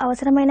కణాలు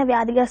అవసరమైన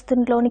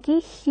వ్యాధిగ్రస్తుల్లోనికి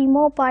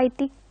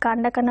హీమోపాయిటిక్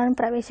కాండ కణాలను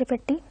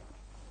ప్రవేశపెట్టి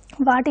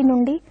వాటి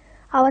నుండి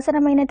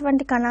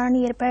అవసరమైనటువంటి కణాలను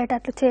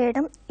ఏర్పడేటట్లు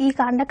చేయడం ఈ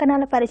కాండ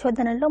కణాల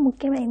పరిశోధనలో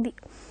ముఖ్యమైనది.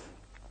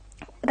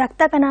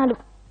 రక్త కణాలు.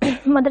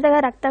 మొదటగా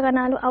రక్త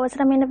కణాలు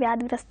అవసరమైన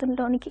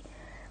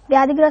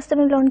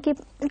వ్యాధిగ్రస్తుల్లోనికి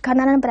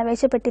కణాలను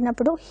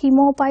ప్రవేశపెట్టినప్పుడు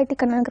హీమోపాయిటిక్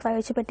కణాలను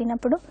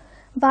ప్రవేశపెట్టినప్పుడు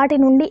వాటి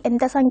నుండి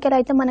ఎంత సంఖ్యలో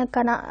అయితే మన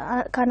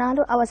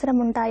కణాలు అవసరం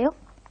ఉంటాయో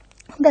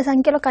అంత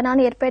సంఖ్యలో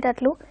కణాలు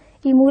ఏర్పడేటట్లు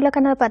ఈ మూల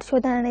కణాల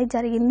పరిశోధన అనేది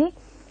జరిగింది.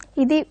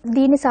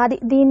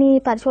 దీని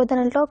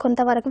పరిశోధనలో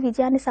కొంతవరకు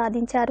విజయాన్ని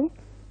సాధించారు.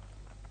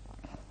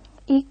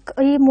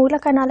 ఈ మూల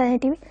కణాలు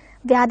అనేటివి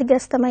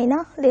వ్యాధిగ్రస్తమైన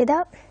లేదా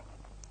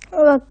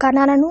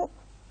కణాలను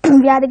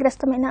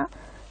వ్యాధిగ్రస్తమైన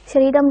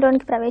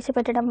శరీరంలోనికి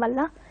ప్రవేశపెట్టడం వల్ల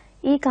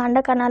ఈ కాండ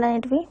కణాలు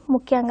అనేటివి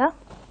ముఖ్యంగా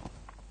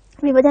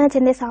విభజన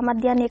చెందే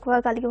సామర్థ్యాన్ని ఎక్కువగా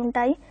కలిగి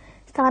ఉంటాయి.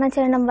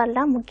 స్థానచలనం వల్ల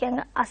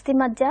ముఖ్యంగా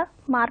అస్థిమజ్జ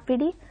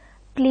మార్పిడి,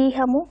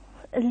 ప్లీహము,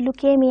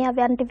 లుకేమియా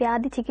వంటి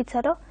వ్యాధి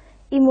చికిత్సలో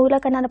ఈ మూల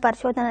కణాల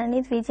పరిశోధన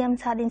అనేది విజయం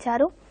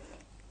సాధించారు.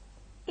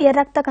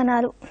 ఎర్రక్త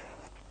కణాలు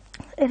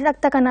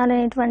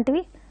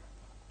అనేటువంటివి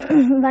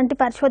వంటి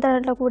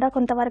పరిశోధనలో కూడా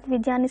కొంతవరకు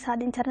విజయాన్ని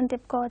సాధించారని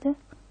చెప్పుకోవచ్చు.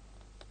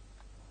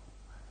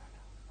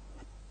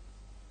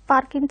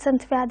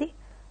 పార్కిన్సన్స్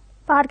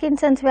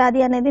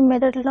వ్యాధి అనేది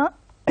మెదడులో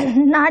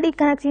నాడీ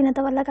కణక్షీణత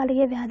వల్ల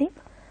కలిగే వ్యాధి.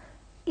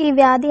 ఈ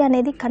వ్యాధి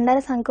అనేది కండర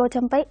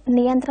సంకోచంపై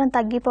నియంత్రణ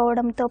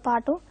తగ్గిపోవడంతో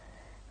పాటు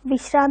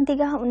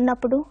విశ్రాంతిగా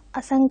ఉన్నప్పుడు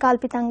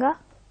అసంకల్పితంగా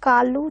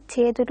కాళ్ళు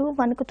చేతులు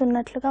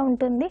వణుకుతున్నట్లుగా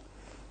ఉంటుంది.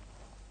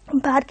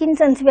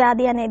 పార్కిన్సన్స్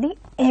వ్యాధి అనేది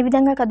ఏ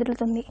విధంగా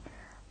కదులుతుంది?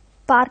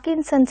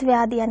 పార్కిన్సన్స్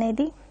వ్యాధి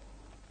అనేది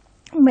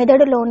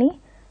మెదడులోని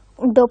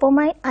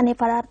డోపమైన్ అనే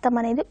పదార్థం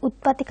అనేది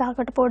ఉత్పత్తి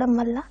కాకపోవడం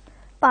వల్ల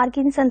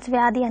పార్కిన్సన్స్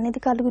వ్యాధి అనేది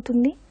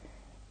కలుగుతుంది.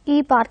 ఈ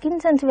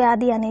పార్కిన్సన్స్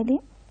వ్యాధి అనేది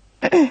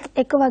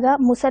ఎక్కువగా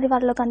ముసలి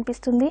వాళ్ళలో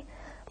కనిపిస్తుంది.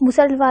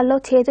 ముసలి వాళ్ళలో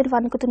చేతులు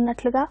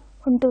వణుకుతున్నట్లుగా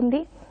ఉంటుంది.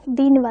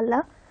 దీనివల్ల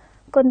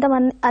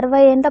కొంతమంది 60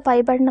 ఏళ్ళ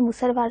పైబడిన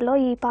ముసలి వాళ్ళలో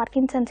ఈ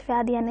పార్కిన్సన్స్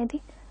వ్యాధి అనేది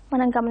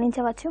మనం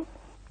గమనించవచ్చు.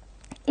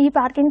 ఈ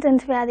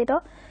పార్కిన్సన్స్ వ్యాధిలో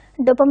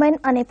డోపమైన్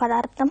అనే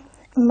పదార్థం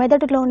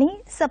మెదడులోని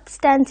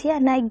సబ్స్టాన్షియా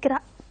నైగ్రా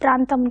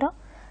ప్రాంతంలో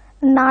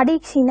నాడీ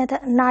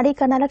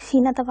కణాల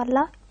క్షీణత వల్ల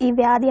ఈ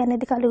వ్యాధి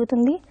అనేది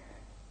కలుగుతుంది.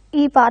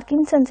 ఈ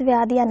పార్కిన్సన్స్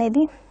వ్యాధి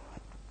అనేది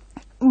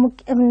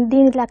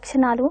దీని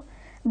లక్షణాలు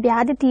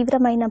వ్యాధి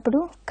తీవ్రమైనప్పుడు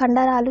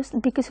కండరాలు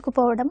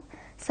బిగుసుకుపోవడం,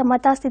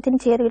 సమతా స్థితిని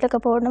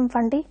చేరుకోకపోవడం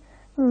వంటి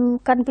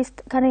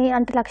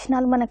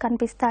లక్షణాలు మనకు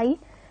కనిపిస్తాయి.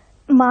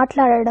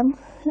 మాట్లాడడం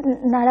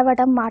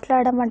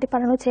వంటి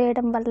పనులు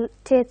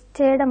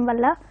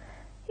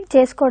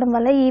చేసుకోవడం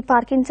వల్ల ఈ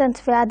పార్కిన్సన్స్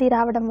వ్యాధి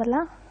రావడం వల్ల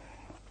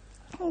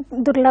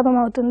దుర్లభం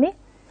అవుతుంది.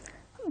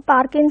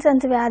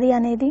 పార్కిన్సన్స్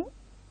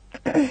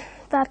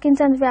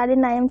వ్యాధి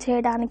నయం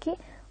చేయడానికి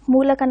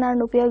మూల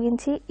కణాలను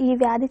ఉపయోగించి ఈ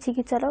వ్యాధి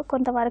చికిత్సలో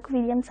కొంతవరకు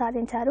విజయం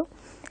సాధించారు.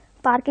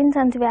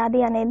 పార్కిన్సన్స్ వ్యాధి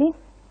అనేది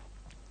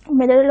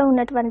మెదడులో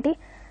ఉన్నటువంటి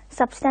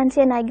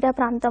సబ్స్టాన్షియా నైగ్రా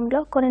ప్రాంతంలో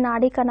కొన్ని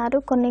నాడీ కణాలు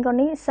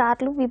కొన్ని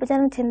సార్లు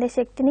విభజన చెందే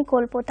శక్తిని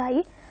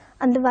కోల్పోతాయి.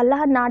 అందువల్ల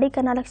నాడీ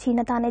కణాల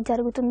క్షీణత అనేది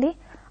జరుగుతుంది.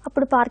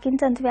 అప్పుడు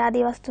పార్కిన్సన్స్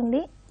వ్యాధి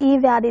వస్తుంది. ఈ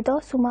వ్యాధితో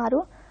సుమారు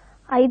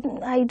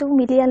 5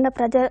 మిలియన్ల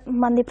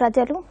మంది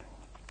ప్రజలు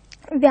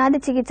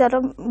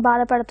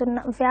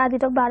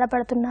వ్యాధితో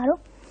బాధపడుతున్నారు.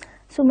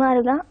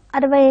 సుమారుగా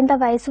 60 ఏళ్ల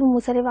వయసు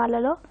ముసలి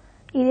వాళ్ళలో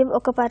ఇది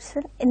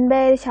 1%,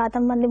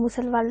 85% మంది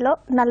ముసలి వాళ్ళలో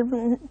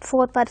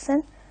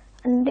 4%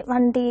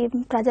 వంటి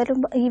ప్రజలు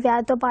ఈ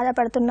వ్యాధితో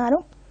బాధపడుతున్నారు.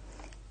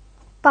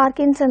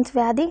 పార్కిన్సన్స్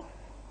వ్యాధి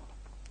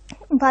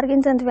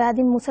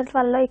ముసలి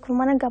వాళ్ళలో ఎక్కువ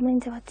మనం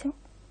గమనించవచ్చు.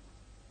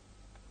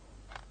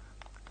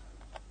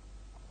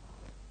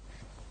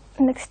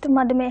 నెక్స్ట్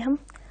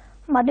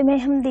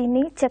మధుమేహం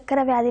దీన్ని చక్కెర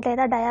వ్యాధి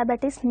లేదా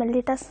డయాబెటీస్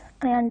మెల్లిటస్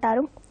అని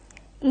అంటారు.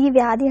 ఈ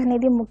వ్యాధి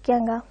అనేది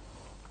ముఖ్యంగా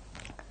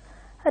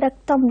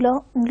రక్తంలో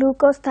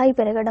గ్లూకోజ్ స్థాయి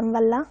పెరగడం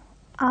వల్ల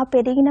ఆ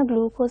పెరిగిన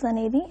గ్లూకోజ్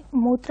అనేది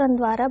మూత్రం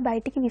ద్వారా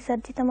బయటికి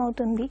విసర్జితం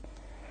అవుతుంది.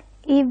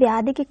 ఈ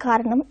వ్యాధికి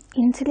కారణం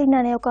ఇన్సులిన్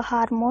అనే ఒక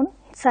హార్మోన్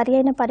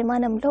సరైన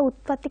పరిమాణంలో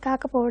ఉత్పత్తి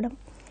కాకపోవడం.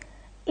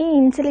 ఈ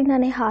ఇన్సులిన్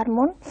అనే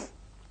హార్మోన్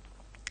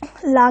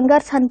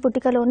లాంగర్హాన్స్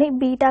పుటికలోని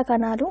బీటా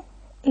కణాలు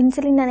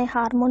ఇన్సులిన్ అనే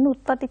హార్మోన్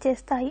ఉత్పత్తి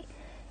చేస్తాయి.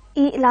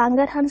 ఈ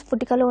లాంగర్హాన్స్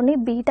పుటికలోని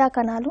బీటా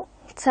కణాలు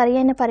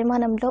సరైన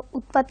పరిమాణంలో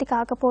ఉత్పత్తి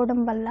కాకపోవడం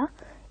వల్ల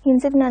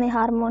ఇన్సులిన్ అనే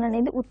హార్మోన్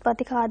అనేది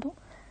ఉత్పత్తి కాదు.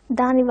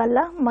 దానివల్ల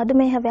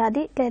మధుమేహ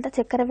వ్యాధి లేదా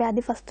చక్కెర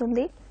వ్యాధి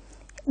వస్తుంది.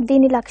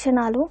 దీని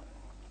లక్షణాలు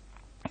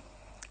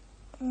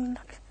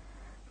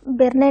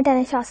బెర్నెట్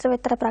అనే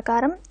శాస్త్రవేత్తల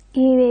ప్రకారం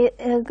ఈ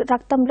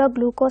రక్తంలో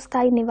గ్లూకోజ్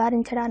స్థాయి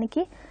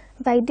నివారించడానికి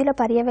వైద్యుల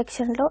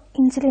పర్యవేక్షణలో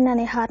ఇన్సులిన్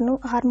అనే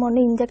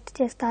హార్మోన్ను ఇంజెక్ట్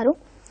చేస్తారు.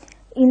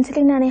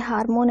 ఇన్సులిన్ అనే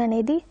హార్మోన్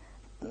అనేది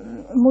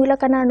మూల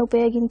కణాలను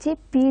ఉపయోగించి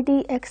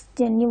PDX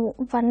జన్యువు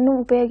 1ను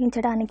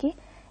ఉపయోగించడానికి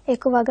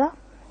ఎక్కువగా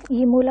ఈ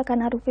మూల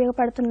కణాలు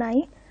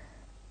ఉపయోగపడుతున్నాయి.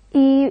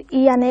 ఈ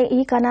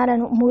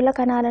మూల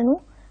కణాలను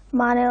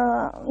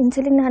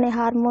ఇన్సులిన్ అనే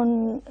హార్మోన్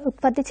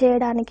ఉత్పత్తి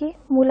చేయడానికి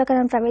మూల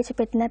కణం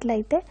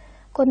ప్రవేశపెట్టినట్లయితే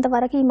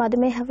కొంతవరకు ఈ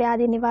మధుమేహ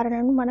వ్యాధిని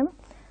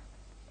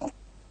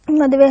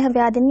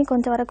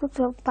కొంతవరకు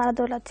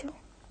పారదోలవచ్చు.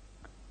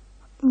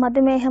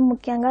 మధుమేహం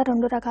ముఖ్యంగా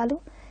 2 రకాలు: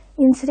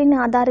 ఇన్సులిన్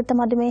ఆధారిత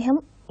మధుమేహం,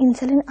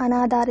 ఇన్సులిన్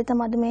అనాధారిత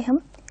మధుమేహం.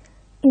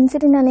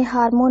 ఇన్సులిన్ అనే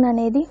హార్మోన్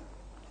అనేది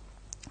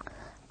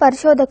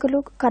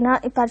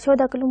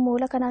పరిశోధకులు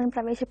మూల కణాలను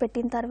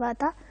ప్రవేశపెట్టిన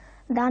తర్వాత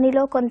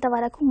దానిలో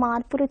కొంతవరకు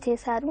మార్పులు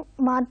చేశారు.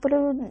 మార్పులు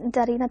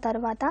జరిగిన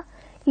తర్వాత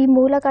ఈ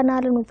మూల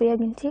కణాలను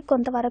ఉపయోగించి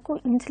కొంతవరకు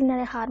ఇన్సులిన్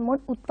అనే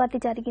హార్మోన్ ఉత్పత్తి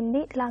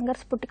జరిగింది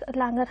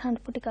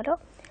లాంగర్హాన్స్ పుటికలో.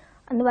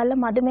 అందువల్ల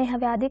మధుమేహ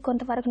వ్యాధి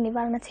కొంతవరకు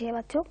నివారణ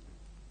చేయవచ్చు.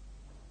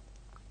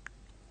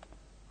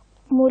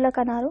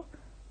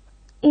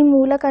 ఈ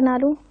మూల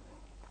కణాలు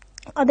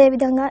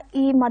అదేవిధంగా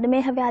ఈ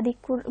మధుమేహ వ్యాధి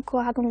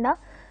కాకుండా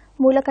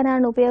మూల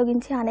కణాలను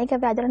ఉపయోగించి అనేక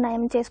వ్యాధులను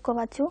నయం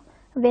చేసుకోవచ్చు.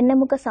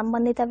 వెన్నెముక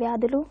సంబంధిత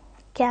వ్యాధులు,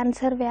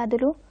 క్యాన్సర్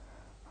వ్యాధులు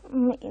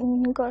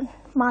ఇంకో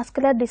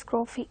మాస్కులర్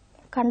డిస్ట్రోఫీ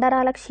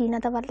కండరాల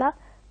క్షీణత వల్ల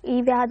ఈ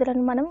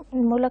వ్యాధులను మనం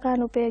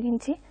మూలకణాలను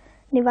ఉపయోగించి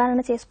నివారణ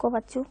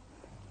చేసుకోవచ్చు.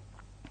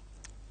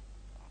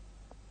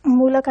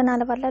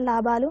 మూలకణాల వల్ల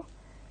లాభాలు.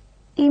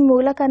 ఈ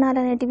మూలకణాలు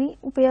అనేటివి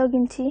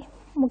ఉపయోగించి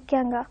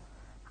ముఖ్యంగా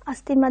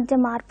అస్థి మధ్య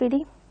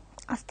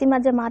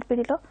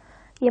మార్పిడిలో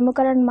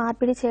ఎముకలను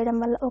మార్పిడి చేయడం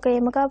వల్ల ఒక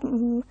ఎముక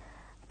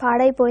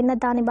పాడైపోయిన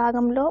దాని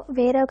భాగంలో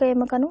వేరొక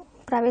ఎముకను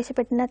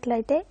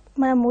ప్రవేశపెట్టినట్లయితే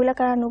మన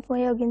మూలకణాలను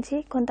ఉపయోగించి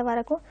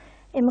కొంతవరకు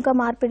ఎముక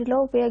మార్పిడిలో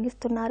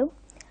ఉపయోగిస్తున్నారు.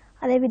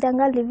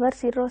 అదేవిధంగా లివర్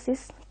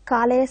సిర్రోసిస్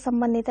కాలేయ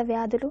సంబంధిత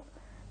వ్యాధులు.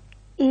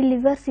 ఈ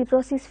లివర్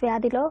సిర్రోసిస్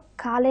వ్యాధిలో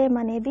కాలేయం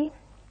అనేది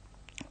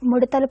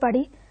ముడతలు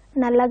పడి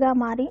నల్లగా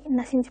మారి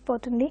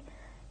నశించిపోతుంది.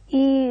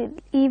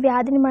 ఈ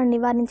వ్యాధిని మనం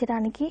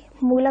నివారించడానికి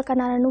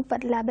మూలకణాలను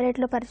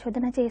ల్యాబొరేటరీలో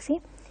పరిశోధన చేసి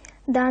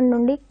దాని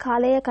నుండి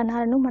కాలేయ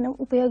కణాలను మనం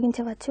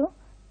ఉపయోగించవచ్చు.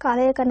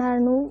 కాలేయ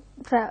కణాలను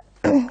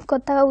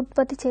కొత్తగా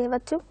ఉత్పత్తి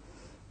చేయవచ్చు.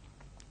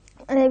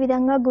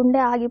 అదేవిధంగా గుండె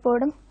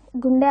ఆగిపోవడం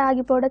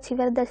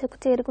చివరి దశకు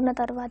చేరుకున్న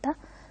తర్వాత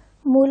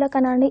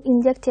మూలకణాన్ని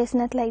ఇంజెక్ట్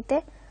చేసినట్లయితే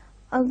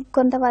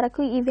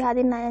కొంతవరకు ఈ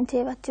వ్యాధిని నయం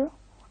చేయవచ్చు.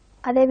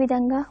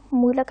 అదేవిధంగా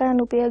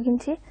మూలకణాన్ని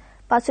ఉపయోగించి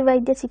పశు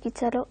వైద్య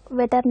చికిత్సలో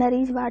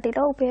వెటర్నరీస్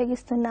వాటిలో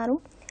ఉపయోగిస్తున్నారు.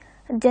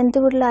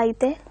 జంతువుల్లో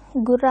అయితే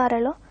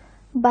గుర్రాలలో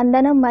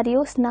బంధనం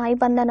మరియు స్నాయు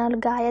బంధనాలు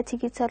గాయ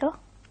చికిత్సలో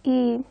ఈ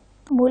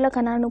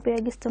మూలకణాలను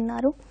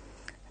ఉపయోగిస్తున్నారు.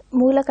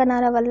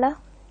 మూలకణాల వల్ల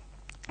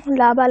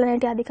లాభాలు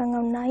అనేటివి అధికంగా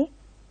ఉన్నాయి.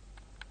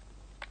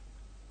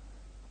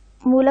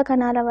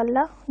 మూలకణాల వల్ల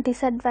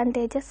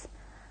డిసడ్వాంటేజెస్.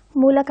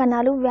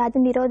 మూలకణాలు వ్యాధి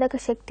నిరోధక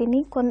శక్తిని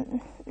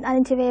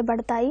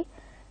అణిచివేయబడతాయి.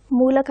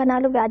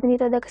 మూలకణాలు వ్యాధి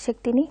నిరోధక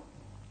శక్తిని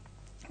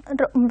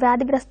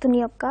వ్యాధిగ్రస్తుని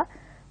యొక్క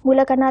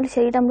మూలకణాలు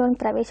శరీరంలోకి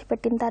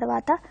ప్రవేశపెట్టిన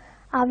తర్వాత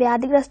ఆ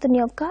వ్యాధిగ్రస్తుని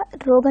యొక్క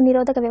రోగ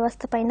నిరోధక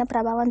వ్యవస్థ పైన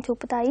ప్రభావం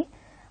చూపుతాయి.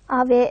 ఆ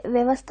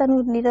వ్యవస్థను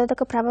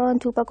నిరోధక ప్రభావం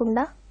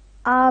చూపకుండా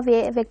ఆ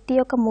వ్యక్తి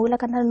యొక్క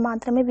మూలకణాలను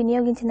మాత్రమే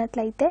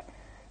వినియోగించినట్లయితే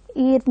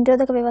ఈ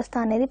నిరోధక వ్యవస్థ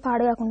అనేది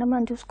పాడుగాకుండా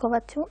మనం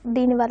చూసుకోవచ్చు.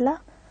 దీనివల్ల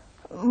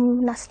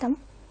నష్టం.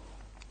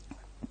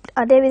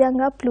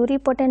 అదేవిధంగా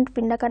ప్లూరిపోటెంట్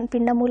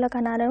పిండ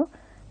మూలకణాలను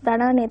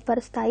వ్రణాలను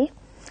ఏర్పరుస్తాయి.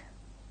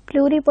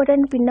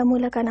 ప్లూరిపోటెంట్ పిండ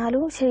మూలకణాలు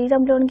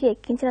శరీరంలోనికి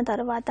ఎక్కించిన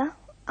తర్వాత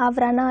ఆ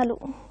వ్రణాలు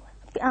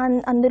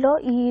అందులో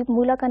ఈ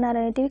మూలకణాలు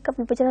అనేటివి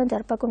విభజన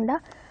జరపకుండా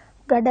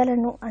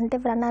గడ్డలను అంటే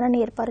వ్రణాలను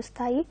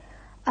ఏర్పరుస్తాయి.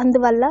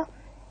 అందువల్ల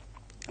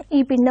ఈ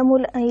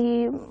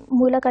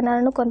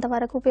మూలకణాలను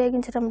కొంతవరకు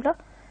ఉపయోగించడంలో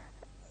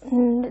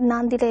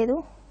నాంది లేదు.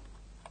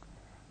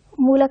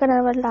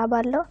 మూలకణాల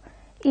లాభాల్లో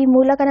ఈ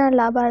మూలకణాల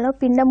లాభాలలో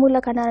పిండ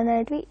మూలకణాలు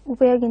అనేటివి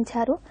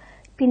ఉపయోగించారు.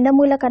 పిండ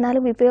మూలకణాలు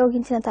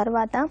ఉపయోగించిన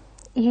తర్వాత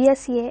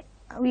యుఎస్ఏ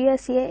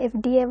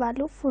FDA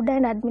వాళ్ళు food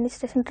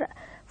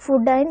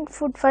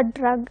for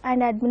drug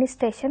and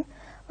administration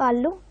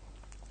వాళ్ళు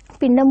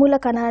పిండ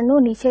మూలకణాలను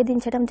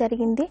నిషేధించడం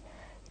జరిగింది.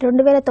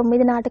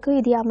 2009 నాటికి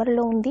ఇది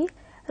అమలులో ఉంది.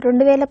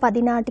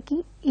 2010 నాటికి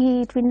ఈ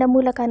పిండ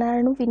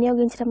మూలకణాలను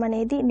వినియోగించడం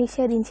అనేది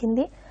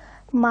నిషేధించింది.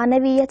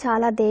 మానవీయ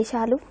చాలా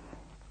దేశాలు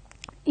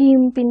ఈ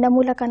పిండ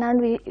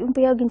మూలకణాలను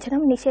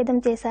ఉపయోగించడం నిషేధం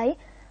చేశాయి.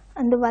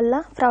 అందువల్ల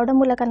ప్రౌఢ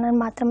మూలకణాలను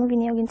మాత్రమే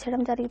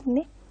వినియోగించడం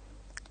జరిగింది.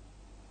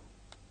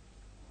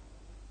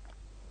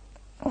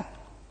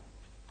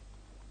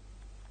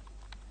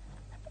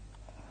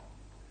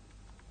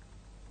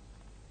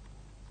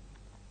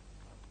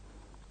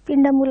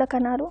 పిండ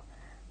మూలకణాలు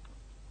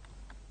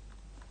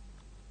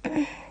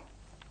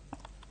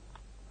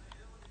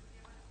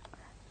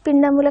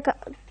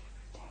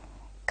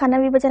కణ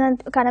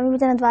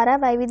విభజన ద్వారా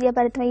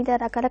వైవిధ్యభరితమైన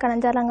రకాల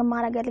కణజాలంగా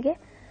మారగలిగే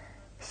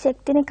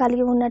శక్తిని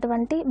కలిగి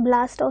ఉన్నటువంటి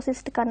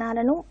బ్లాస్టోసిస్ట్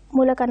కణాలను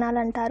మూలకణాలు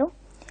అంటారు.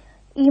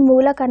 ఈ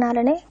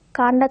మూలకణాలనే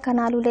కాండ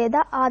కణాలు లేదా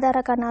ఆధార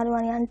కణాలు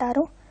అని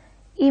అంటారు.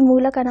 ఈ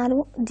మూలకణాలు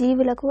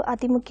జీవులకు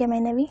అతి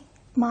ముఖ్యమైనవి.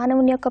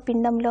 మానవుని యొక్క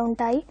పిండంలో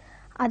ఉంటాయి.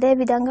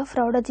 అదేవిధంగా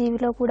ప్రౌఢ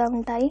జీవిలో కూడా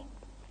ఉంటాయి.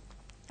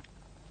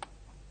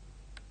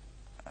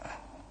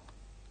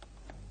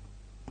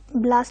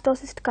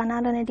 బ్లాస్టోసిస్ట్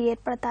కణాలు అనేవి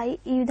ఏర్పడతాయి.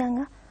 ఈ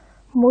విధంగా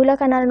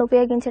మూలకణాలను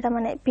ఉపయోగించడం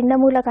అనే పిండ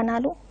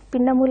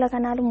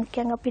మూలకణాలు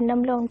ముఖ్యంగా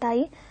పిండంలో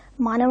ఉంటాయి.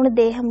 మానవుని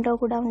దేహంలో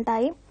కూడా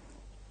ఉంటాయి.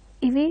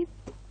 ఇవి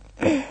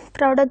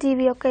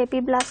ప్రౌఢజీవి యొక్క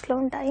ఎపిబ్లాస్ట్లో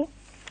ఉంటాయి.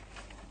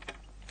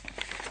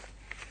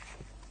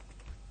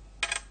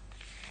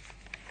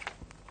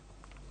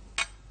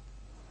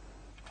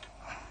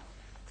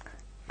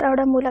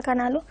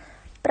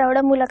 ప్రౌఢ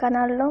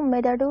మూలకణాలలో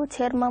మెదడు,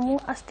 చర్మము,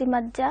 అస్థి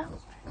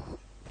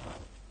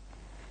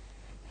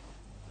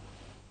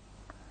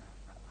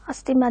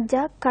మధ్య,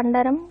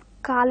 కండరం,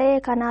 కాలేయ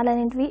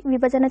కణాలనేటివి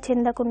విభజన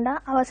చెందకుండా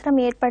అవసరం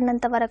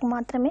ఏర్పడినంత వరకు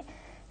మాత్రమే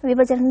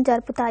విభజన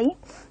జరుపుతాయి.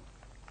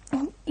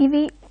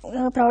 ఇవి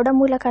ప్రౌఢ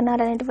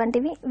మూలకణాలు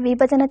అనేటువంటివి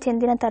విభజన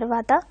చెందిన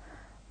తర్వాత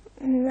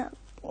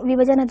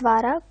విభజన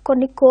ద్వారా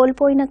కొన్ని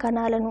కోల్పోయిన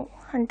కణాలను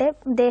అంటే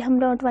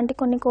దేహంలో ఉన్నటువంటి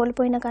కొన్ని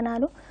కోల్పోయిన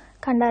కణాలు,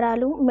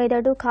 కండరాలు,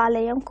 మెదడు,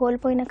 కాలేయం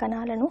కోల్పోయిన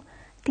కణాలను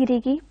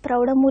తిరిగి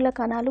ప్రౌఢమూల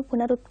కణాలు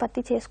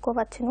పునరుత్పత్తి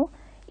చేసుకోవచ్చును.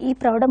 ఈ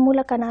ప్రౌఢమూల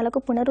కణాలకు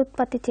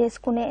పునరుత్పత్తి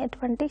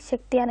చేసుకునేటువంటి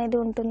శక్తి అనేది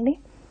ఉంటుంది.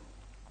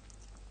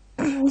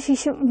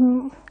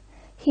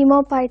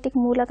 హీమోపాయిటిక్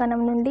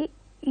మూలకణం నుండి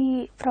ఈ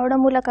ప్రౌఢ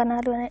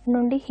మూలకణాలు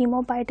నుండి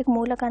హీమోపాయిటిక్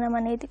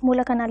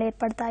మూలకణాలు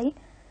ఏర్పడతాయి.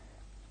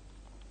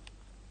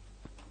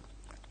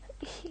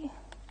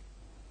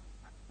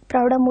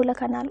 ప్రౌఢ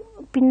మూలకణాలు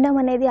పిండం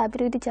అనేది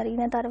అభివృద్ధి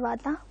జరిగిన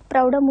తర్వాత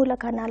ప్రౌఢ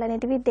మూలకణాలు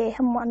అనేటివి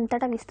దేహం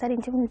అంతటా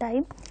విస్తరించి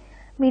ఉంటాయి.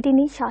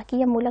 వీటిని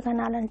శాకీయ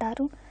మూలకణాలు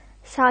అంటారు.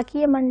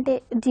 శాకీయం అంటే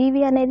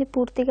జీవి అనేది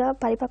పూర్తిగా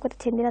పరిపక్వత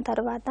చెందిన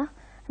తర్వాత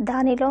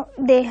దానిలో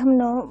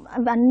దేహంలో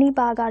అన్ని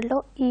భాగాల్లో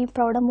ఈ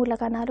ప్రౌఢ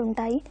మూలకణాలు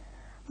ఉంటాయి.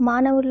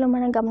 మానవుల్లో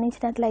మనం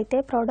గమనించినట్లయితే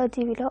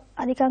ప్రౌఢజీవిలో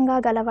అధికంగా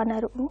గల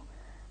వనరు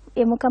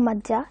ఎముక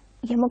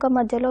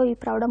మధ్యలో ఈ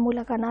ప్రౌఢ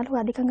మూలకణాలు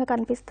అధికంగా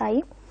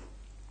కనిపిస్తాయి.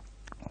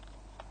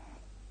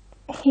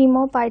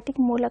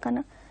 హీమోపాయిటిక్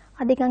మూలకణం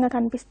అధికంగా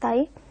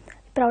కనిపిస్తాయి.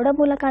 ప్రౌఢ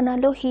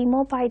మూలకణాల్లో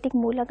హీమోపాయిటిక్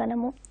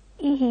మూలకణము,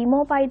 ఈ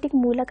హీమోపాయిటిక్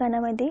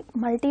మూలకణం అనేది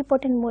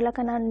మల్టీపోటెంట్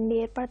మూలకణాల నుండి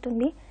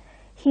ఏర్పడుతుంది.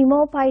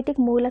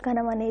 హీమోపాయిటిక్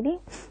మూలకణం అనేది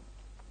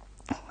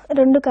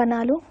 2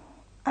 కణాలు,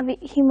 అవి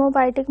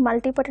హీమోపాయిటిక్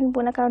మల్టీపోటెంట్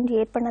మూలకణం నుండి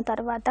ఏర్పడిన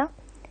తర్వాత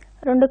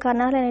 2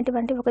 కణాలు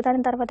అనేటువంటి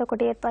ఒకదాని తర్వాత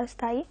ఒకటి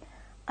ఏర్పరుస్తాయి.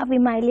 అవి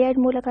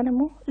మైలియాయిడ్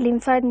మూలకణము,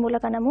 లింఫాయిడ్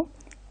మూలకణము.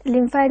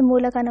 లింఫాయిడ్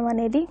మూలకణం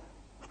అనేది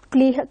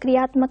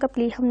క్రియాత్మక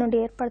ప్లీహం నుండి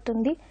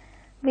ఏర్పడుతుంది.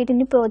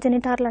 వీటిని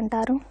ప్రోజెనిటార్లు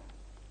అంటారు.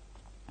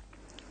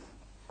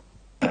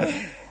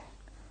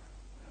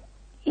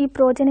 ఈ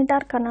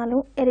ప్రోజెనిటార్ కణాలు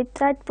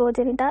ఎరిథ్రాయిడ్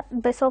ప్రోజెనిటార్,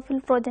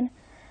 బేసోఫిల్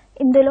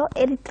ఇందులో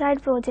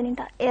ఎరిథ్రాయిడ్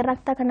ప్రోజెనిటార్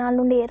రక్త కణాల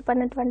నుండి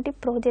ఏర్పడినటువంటి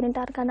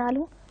ప్రోజెనిటార్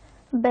కణాలు,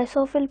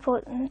 బేసోఫిల్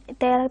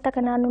రక్త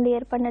కణాల నుండి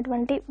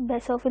ఏర్పడినటువంటి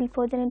బేసోఫిల్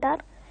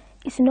progenitor,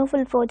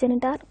 ఇసినోఫిల్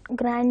progenitor,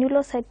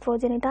 granulocyte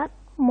progenitor,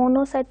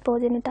 monocyte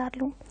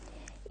ప్రోజెనిటార్లు.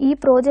 ఈ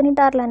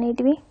ప్రోజెనిటార్లు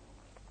అనేటివి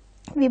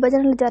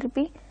విభజనలు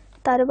జరిపి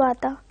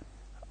తరువాత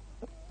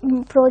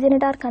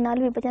ప్రోజెనిటార్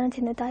కణాలు విభజన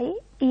చెందుతాయి.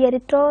 ఈ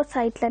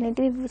ఎరిథ్రోసైట్లు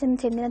అనేటివి విభజన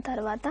చెందిన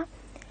తర్వాత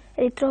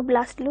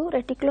ఎరిథ్రోబ్లాస్టులు,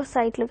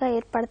 రెటిక్యులోసైట్లుగా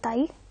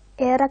ఏర్పడతాయి.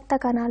 రక్త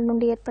కణాల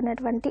నుండి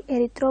ఏర్పడినటువంటి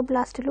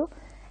ఎరిథ్రోబ్లాస్టులు,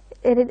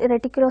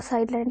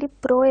 రెటిక్యులోసైట్లు అనేవి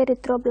ప్రో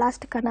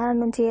ఎరిథ్రోబ్లాస్ట్ కణాల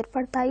నుంచి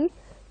ఏర్పడతాయి.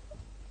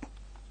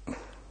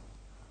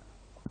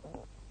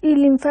 ఈ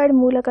లింఫాయిడ్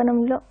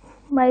మూలకణంలో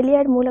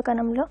మైలియాయిడ్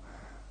మూలకణంలో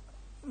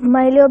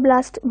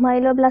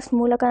మైలోబ్లాస్ట్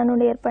మూలకణం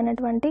నుండి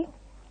ఏర్పడినటువంటి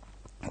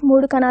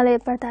 3 కణాలు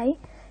ఏర్పడతాయి.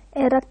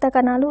 రక్త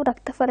కణాలు,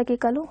 రక్త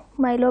ఫలకికలు,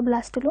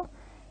 మైలోబ్లాస్టులు.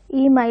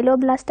 ఈ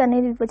మైలోబ్లాస్ట్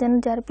అనేది విభజన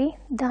జరిపి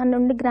దాని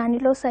నుండి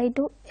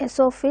గ్రాన్యులోసైటు,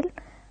 ఎసోఫిల్,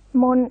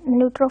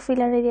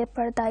 న్యూట్రోఫిల్ అనేది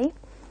ఏర్పడతాయి.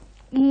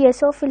 ఈ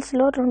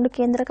ఎసోఫిల్స్లో 2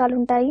 కేంద్రకాలు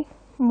ఉంటాయి.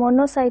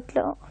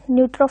 మోనోసైట్లో,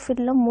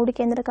 న్యూట్రోఫిల్లో 3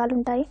 కేంద్రకాలు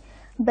ఉంటాయి.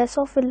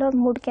 బేసోఫిల్లో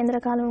 3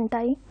 కేంద్రకాలు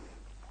ఉంటాయి.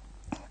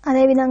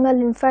 అదేవిధంగా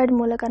లింఫాయిడ్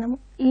మూలకణం,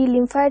 ఈ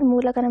లింఫాయిడ్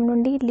మూలకణం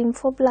నుండి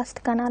లింఫోబ్లాస్ట్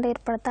కణాలు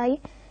ఏర్పడతాయి.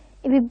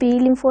 ఇవి బి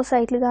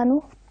లింఫోసైట్లు గాను,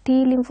 టీ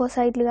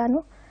లింఫోసైట్లు గాను,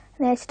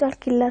 నేచురల్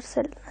కిల్లర్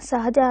సెల్,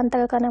 సహజ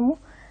అంతక కణము.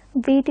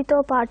 వీటితో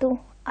పాటు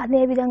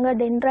అదేవిధంగా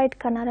డెండ్రైట్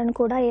కణాలను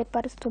కూడా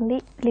ఏర్పరుస్తుంది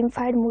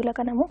లింఫాయిడ్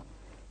మూలకణము.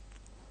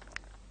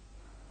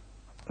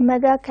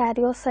 మెగా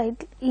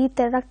క్యారియోసైట్, ఈ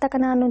రక్త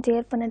కణాల నుంచి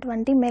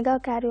ఏర్పడినటువంటి మెగా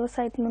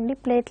క్యారియోసైట్ నుండి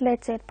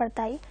ప్లేట్లెట్స్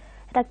ఏర్పడతాయి.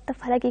 రక్త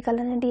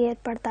ఫలకికలు అనేవి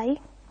ఏర్పడతాయి.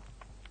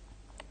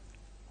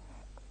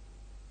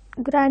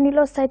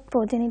 గ్రాన్యులోసైట్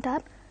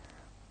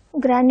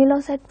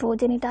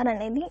ప్రోజెనిటార్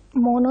అనేది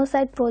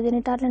మోనోసైట్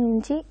ప్రోజెనిటార్ల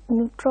నుంచి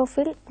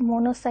న్యూట్రోఫిల్,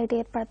 మోనోసైట్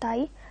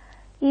ఏర్పడతాయి.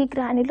 ఈ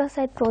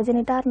గ్రాన్యులోసైట్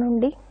ప్రోజెనిటార్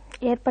నుండి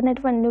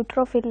ఏర్పడినటువంటి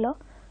న్యూట్రోఫిల్లో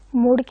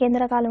 3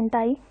 కేంద్రకాలు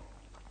ఉంటాయి.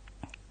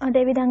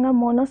 అదేవిధంగా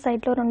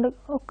మోనోసైట్లో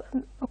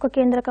 1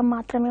 కేంద్రకం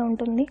మాత్రమే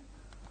ఉంటుంది.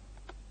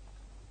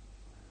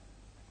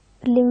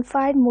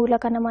 లింఫాయిడ్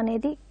మూలకణం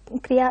అనేది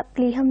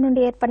ప్లీహం నుండి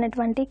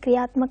ఏర్పడినటువంటి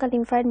క్రియాత్మక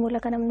లింఫాయిడ్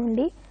మూలకణం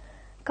నుండి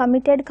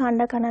కమిటెడ్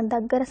కాండకణం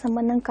దగ్గర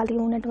సంబంధం కలిగి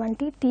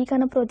ఉన్నటువంటి టీ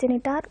కణ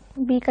ప్రోజెనిటార్,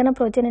 బి కణ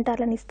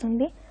ప్రోజెనిటార్లను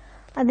ఇస్తుంది.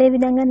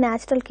 అదేవిధంగా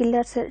natural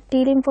killer cell, tea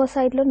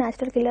లింఫోసైట్లో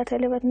natural killer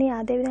cell ఎవరిని,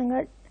 అదేవిధంగా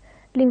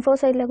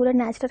లింఫోసైట్లో కూడా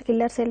న్యాచురల్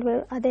కిల్లర్ సెల్,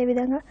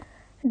 అదేవిధంగా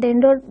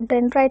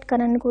డెండ్రైట్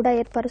కణాన్ని కూడా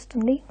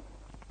ఏర్పరుస్తుంది.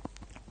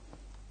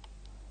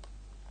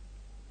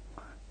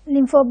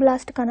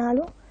 లింఫోబ్లాస్ట్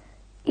కణాలు,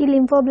 ఈ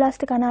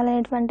లింఫోబ్లాస్ట్ కణాలు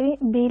అనేటువంటివి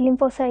బి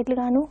లింఫోసైట్లు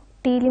గాను,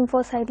 టీ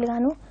లింఫోసైట్లు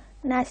గాను,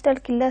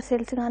 న్యాచురల్ కిల్లర్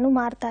సెల్స్ గాను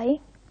మారతాయి.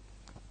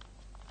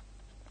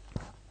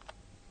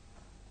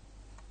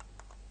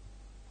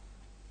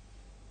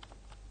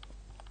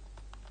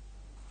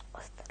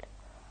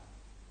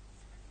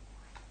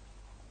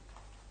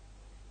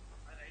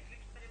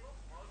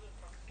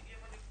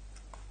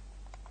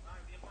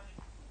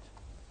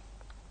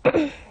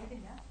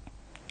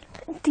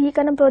 టీ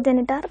కణ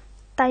ప్రోజెనిటార్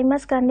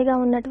థైమస్ గ్రంథిగా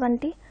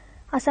ఉన్నటువంటి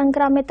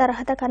అసంక్రామ్య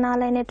తరహత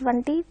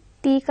కణాలైనటువంటి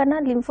టీ కణ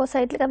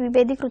లింఫోసైట్లుగా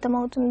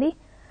విభేదీకృతమవుతుంది.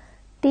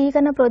 టీ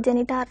కణ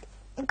ప్రోజెనిటార్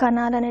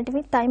కణాలు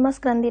అనేటివి థైమస్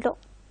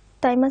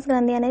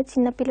గ్రంథి అనేది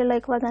చిన్నపిల్లలో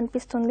ఎక్కువగా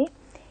కనిపిస్తుంది.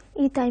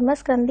 ఈ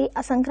థైమస్ గ్రంథి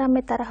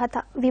అసంక్రామ్య తరహత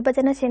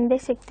విభజన చెందే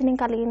శక్తిని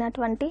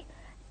కలిగినటువంటి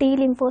టీ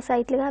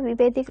లింఫోసైట్లుగా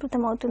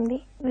విభేదీకృతమవుతుంది,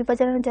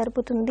 విభజన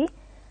జరుపుతుంది.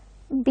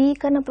 బి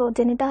కణ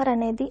ప్రోజెనిటార్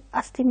అనేది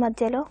అస్థి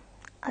మధ్యలో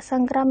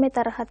అసంక్రామ్య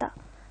తరహత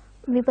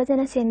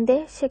విభజన చెందే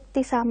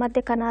శక్తి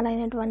సామర్థ్య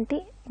కణాలైనటువంటి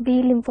బి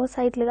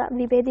లింఫోసైట్లుగా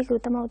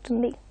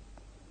విభేదీకృతమవుతుంది.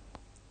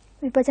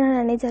 విభజన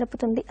అనేది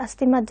జరుపుతుంది.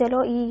 అస్థి మధ్యలో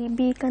ఈ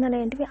బి కణాలు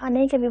ఏంటివి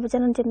అనేక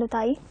విభజన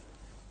చెందుతాయి.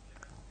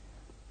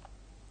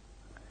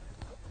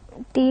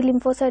 టీ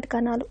లింఫోసైట్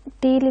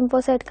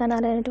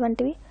కణాలు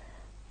అనేటువంటివి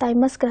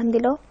థైమస్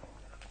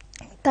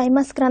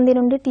గ్రంథి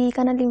నుండి టీ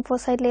కణ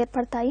లింఫోసైట్లు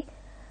ఏర్పడతాయి.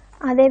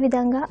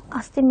 అదేవిధంగా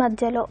అస్థి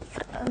మధ్యలో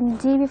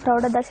జీవి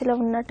ప్రౌఢ దశలో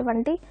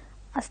ఉన్నటువంటి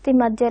అస్థి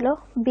మధ్యలో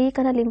బి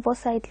కణ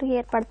లింఫోసైట్లు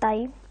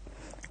ఏర్పడతాయి.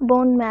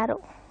 బోన్ మ్యారో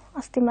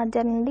అస్థి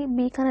మధ్య నుండి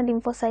బి కణ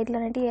లింఫోసైట్లు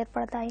అనేటివి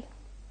ఏర్పడతాయి.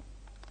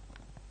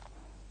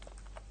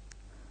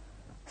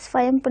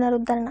 స్వయం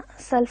పునరుద్ధరణ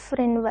సెల్ఫ్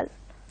రెన్యువల్.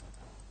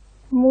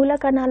 మూల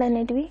కణాలు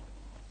అనేటివి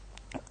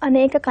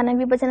అనేక కణ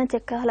విభజన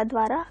చక్రాల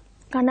ద్వారా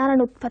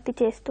కణాలను ఉత్పత్తి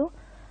చేస్తూ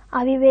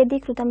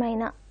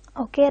అవివేదీకృతమైన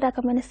ఒకే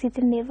రకమైన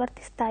స్థితిని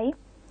నిర్వర్తిస్తాయి.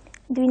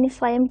 దీన్ని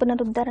స్వయం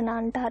పునరుద్ధరణ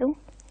అంటారు.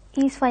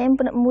 ఈ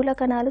మూల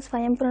కణాలు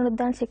స్వయం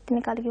పునరుద్ధరణ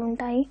శక్తిని కలిగి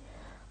ఉంటాయి.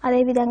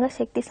 అదేవిధంగా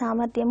శక్తి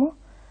సామర్థ్యము.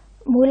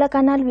 మూల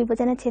కణాలు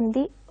విభజన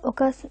చెంది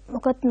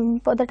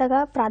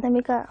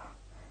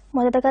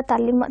మొదటగా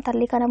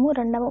తల్లి కణము,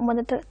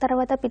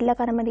 తర్వాత పిల్ల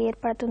కణం అనేది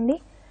ఏర్పడుతుంది.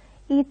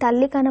 ఈ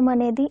తల్లి కణం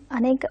అనేది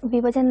అనేక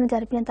విభజనలు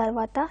జరిపిన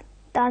తర్వాత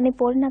దాన్ని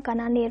పోలిన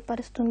కణాన్ని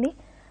ఏర్పరుస్తుంది.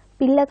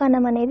 పిల్ల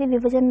కణం అనేది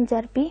విభజన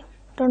జరిపి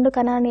 2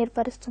 కణాలను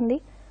ఏర్పరుస్తుంది.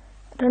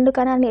 2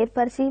 కణాలను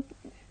ఏర్పరిచి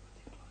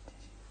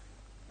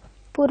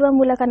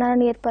పూర్వమూల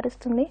కణాలను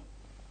ఏర్పరుస్తుంది.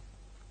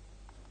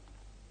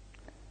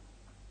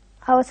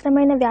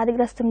 అవసరమైన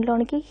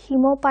వ్యాధిగ్రస్తునిలోనికి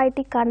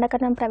హిమోపాయిటిక్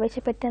కాండకణం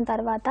ప్రవేశపెట్టిన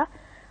తర్వాత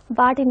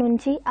వాటి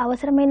నుంచి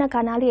అవసరమైన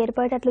కణాలు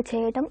ఏర్పడేటట్లు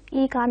చేయటం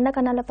ఈ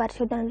కాండకణాల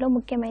పరిశోధనలో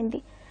ముఖ్యమైనది.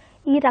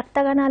 ఈ రక్త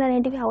కణాలు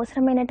అనేటివి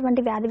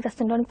అవసరమైనటువంటి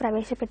వ్యాధిగ్రస్తునిలోని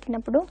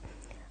ప్రవేశపెట్టినప్పుడు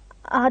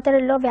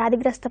అతడిలో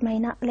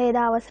వ్యాధిగ్రస్తమైన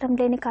లేదా అవసరం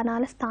లేని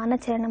కణాల స్థాన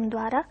చలనం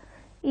ద్వారా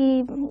ఈ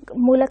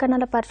మూల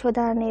కణాల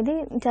పరిశోధన అనేది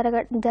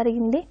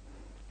జరిగింది.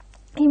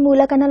 ఈ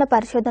మూల కణాల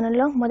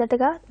పరిశోధనలో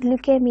మొదటగా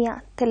ల్యూకేమియా,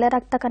 తెల్ల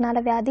రక్త కణాల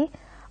వ్యాధి,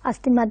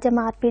 అస్థి మధ్య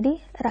మార్పిడి,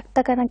 రక్త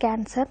కణ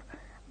క్యాన్సర్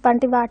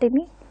వంటి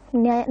వాటిని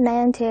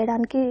నయం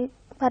చేయడానికి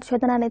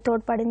పరిశోధన అనేది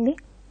తోడ్పడింది.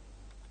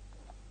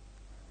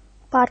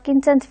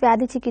 పార్కిన్సన్స్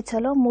వ్యాధి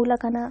చికిత్సలో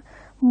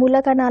మూల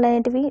కణాలు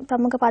అనేటివి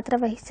ప్రముఖ పాత్ర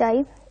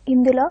వహించాయి.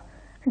 ఇందులో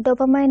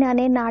డోపమైన్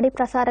అనే నాడీ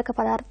ప్రసారక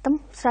పదార్థం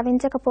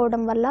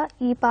స్రవించకపోవడం వల్ల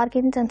ఈ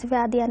పార్కిన్సన్స్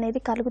వ్యాధి అనేది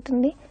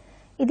కలుగుతుంది.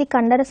 ఇది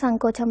కండర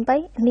సంకోచంపై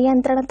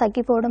నియంత్రణ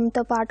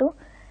తగ్గిపోవడంతో పాటు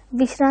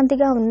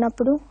విశ్రాంతిగా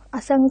ఉన్నప్పుడు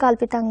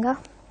అసంకల్పితంగా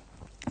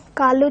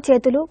కాళ్ళు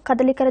చేతులు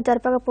కదలికలు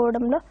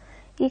జరపకపోవడంలో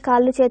ఈ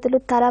కాళ్ళు చేతులు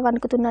తల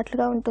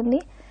వణుకుతున్నట్లుగా ఉంటుంది.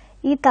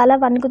 ఈ తల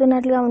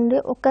వణుకుతున్నట్లుగా ఉండి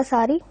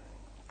ఒకసారి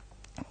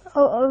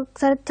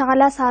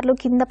చాలాసార్లు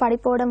కింద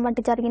పడిపోవడం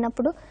వంటి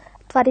జరిగినప్పుడు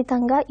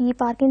త్వరితంగా ఈ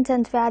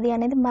పార్కిన్సన్స్ వ్యాధి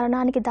అనేది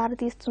మరణానికి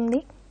దారితీస్తుంది.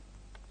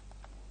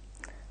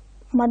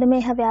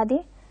 మధుమేహ వ్యాధి.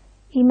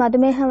 ఈ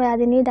మధుమేహ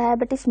వ్యాధిని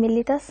డయాబెటిస్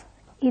మిల్లిటస్.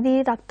 ఇది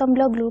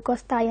రక్తంలో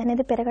గ్లూకోజ్ స్థాయి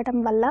అనేది పెరగటం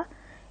వల్ల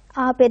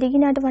ఆ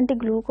పెరిగినటువంటి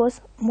గ్లూకోజ్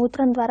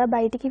మూత్రం ద్వారా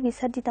బయటికి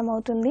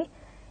విసర్జితమవుతుంది.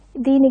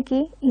 దీనికి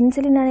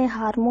ఇన్సులిన్ అనే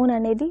హార్మోన్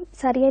అనేది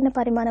సరియైన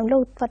పరిమాణంలో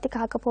ఉత్పత్తి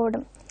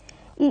కాకపోవడం.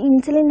 ఈ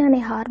ఇన్సులిన్ అనే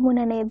హార్మోన్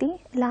అనేది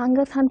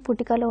లాంగర్హాన్స్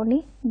పుటికలోని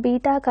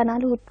బీటా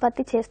కణాలు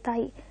ఉత్పత్తి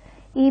చేస్తాయి.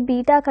 ఈ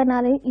బీటా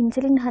కణాలు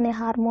ఇన్సులిన్ అనే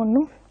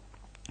హార్మోన్ను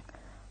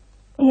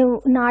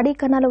నాడీ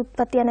కణాల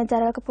ఉత్పత్తి అనేది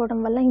జరగకపోవడం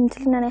వల్ల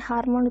ఇన్సులిన్ అనే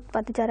హార్మోన్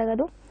ఉత్పత్తి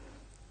జరగదు.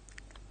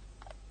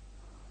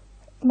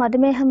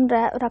 మధుమేహం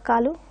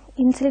రకాలు: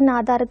 ఇన్సులిన్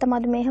ఆధారిత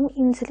మధుమేహం,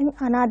 ఇన్సులిన్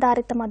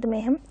అనాధారిత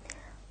మధుమేహం.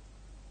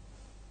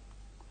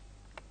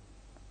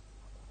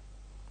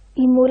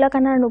 ఈ మూల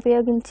కణాలను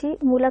ఉపయోగించి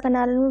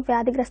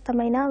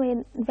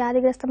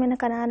వ్యాధిగ్రస్తమైన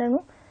కణాలను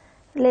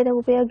లేదా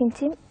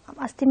ఉపయోగించి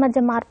అస్థి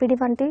మధ్య మార్పిడి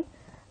వంటి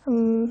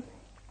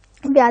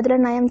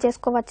వ్యాధులను నయం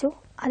చేసుకోవచ్చు.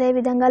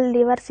 అదేవిధంగా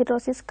లివర్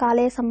సిరోసిస్,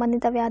 కాలేయ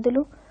సంబంధిత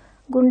వ్యాధులు,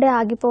 గుండె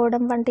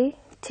ఆగిపోవడం వంటి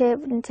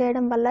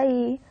చేయడం వల్ల ఈ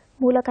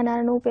మూల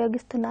కణాలను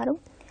ఉపయోగిస్తున్నారు.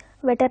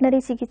 వెటర్నరీ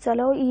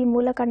చికిత్సలో ఈ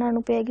మూల కణాలను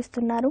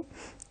ఉపయోగిస్తున్నారు.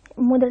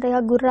 మొదటగా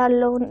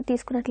గుర్రాల్లో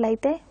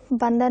తీసుకున్నట్లయితే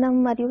బంధనం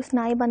మరియు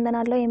స్నాయు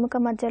బంధనాల్లో ఎముక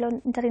మధ్యలో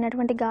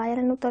జరిగినటువంటి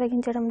గాయాలను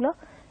తొలగించడంలో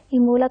ఈ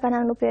మూల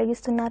కణాలను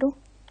ఉపయోగిస్తున్నారు.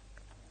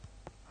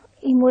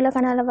 ఈ మూల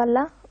కణాల వల్ల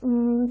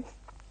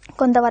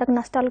కొంతవరకు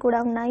నష్టాలు కూడా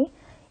ఉన్నాయి.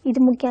 ఇది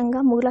ముఖ్యంగా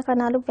మూల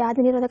కణాలు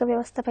వ్యాధి నిరోధక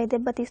వ్యవస్థపై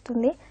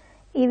దెబ్బతీస్తుంది.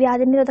 ఈ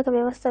వ్యాధి నిరోధక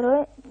వ్యవస్థలో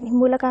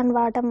మూల కణాలను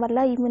వాడటం వల్ల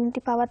ఇమ్యూనిటీ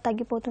పవర్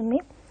తగ్గిపోతుంది.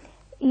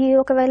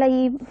 ఒకవేళ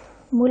ఈ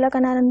మూల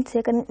కణాలను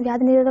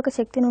వ్యాధి నిరోధక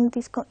శక్తి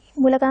నుండి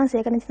మూల కణాలను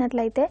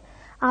సేకరించినట్లయితే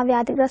ఆ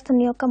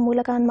వ్యాధిగ్రస్తుని యొక్క మూల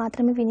కణాన్ని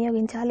మాత్రమే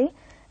వినియోగించాలి.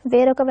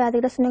 వేరొక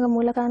వ్యాధిగ్రస్తుని యొక్క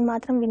మూల కణాన్ని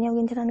మాత్రం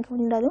వినియోగించడానికి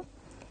ఉండదు.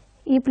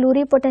 ఈ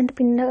ప్లూరిపోటెంట్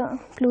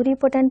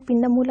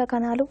పిండ మూల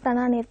కణాలు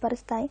ప్రాణాన్ని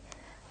ఏర్పరుస్తాయి.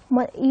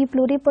 ఈ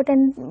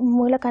ప్లూరిపోటెంట్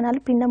మూల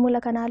కణాలు పిండ మూల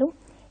కణాలు.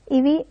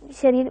 ఇవి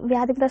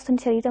వ్యాధిగ్రస్తుని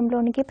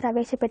శరీరంలోనికి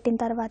ప్రవేశపెట్టిన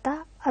తర్వాత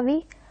అవి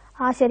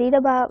ఆ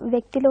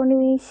వ్యక్తిలోని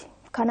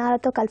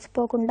కణాలతో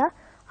కలిసిపోకుండా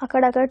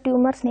అక్కడక్కడ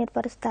ట్యూమర్స్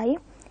ఏర్పరుస్తాయి.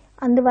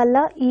 అందువల్ల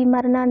ఈ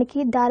మరణానికి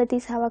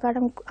దారితీసే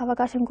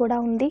అవకాశం కూడా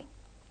ఉంది.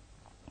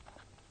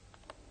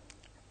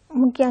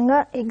 ముఖ్యంగా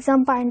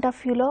ఎగ్జామ్ పాయింట్ ఆఫ్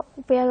వ్యూలో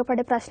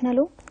ఉపయోగపడే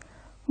ప్రశ్నలు: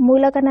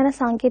 మూల కణాల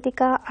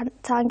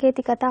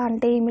సాంకేతికత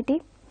అంటే ఏమిటి?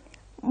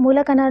 మూల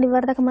కణాలు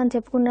ఇవరిదాకా మనం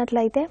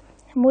చెప్పుకున్నట్లయితే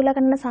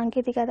మూలకణాల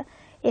సాంకేతికత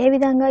ఏ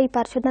విధంగా ఈ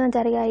పరిశోధన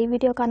జరిగాయి,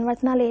 వీటి యొక్క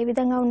అనువర్తనాలు ఏ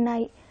విధంగా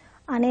ఉన్నాయి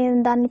అనే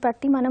దాన్ని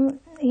బట్టి మనం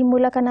ఈ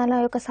మూలకణాల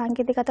యొక్క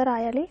సాంకేతికత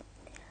రాయాలి.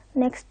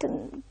 నెక్స్ట్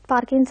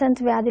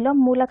పార్కిన్సన్స్ వ్యాధిలో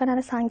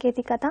మూలకణాల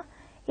సాంకేతికత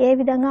ఏ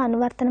విధంగా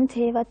అనువర్తనం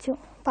చేయవచ్చు.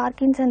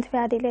 పార్కిన్సన్స్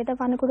వ్యాధి లేదా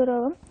వణుకుడు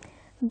రోగం,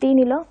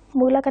 దీనిలో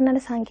మూలకణాల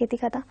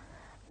సాంకేతికత,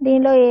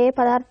 దీనిలో ఏ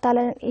పదార్థాల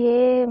ఏ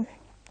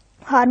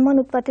హార్మోన్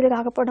ఉత్పత్తులు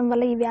కాకపోవడం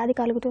వల్ల ఈ వ్యాధి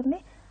కలుగుతుంది,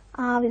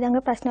 ఆ విధంగా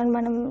ప్రశ్నలు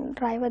మనం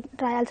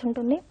రాయాల్సి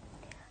ఉంటుంది.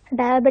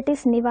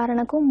 డయాబెటీస్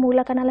నివారణకు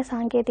మూలకణాల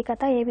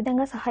సాంకేతికత ఏ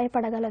విధంగా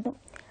సహాయపడగలదు.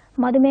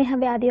 మధుమేహ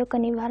వ్యాధి యొక్క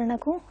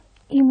నివారణకు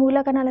ఈ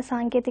మూలకణాల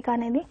సాంకేతిక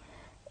అనేది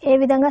ఏ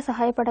విధంగా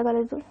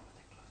సహాయపడగలదు.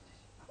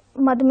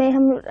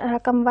 మధుమేహం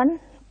రకం 1,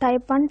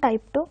 టైప్ 1,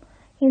 టైప్ 2,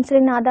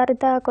 ఇన్సులిన్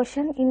ఆధారిత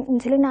క్వశ్చన్,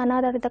 ఇన్సులిన్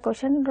అనాధారిత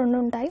క్వశ్చన్ 2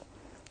 ఉంటాయి.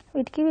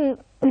 వీటికి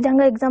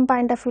విధంగా ఎగ్జామ్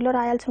పాయింట్ ఆఫ్ వ్యూలో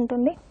రాయాల్సి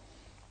ఉంటుంది.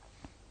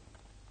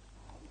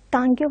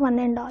 Thank you one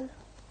and all.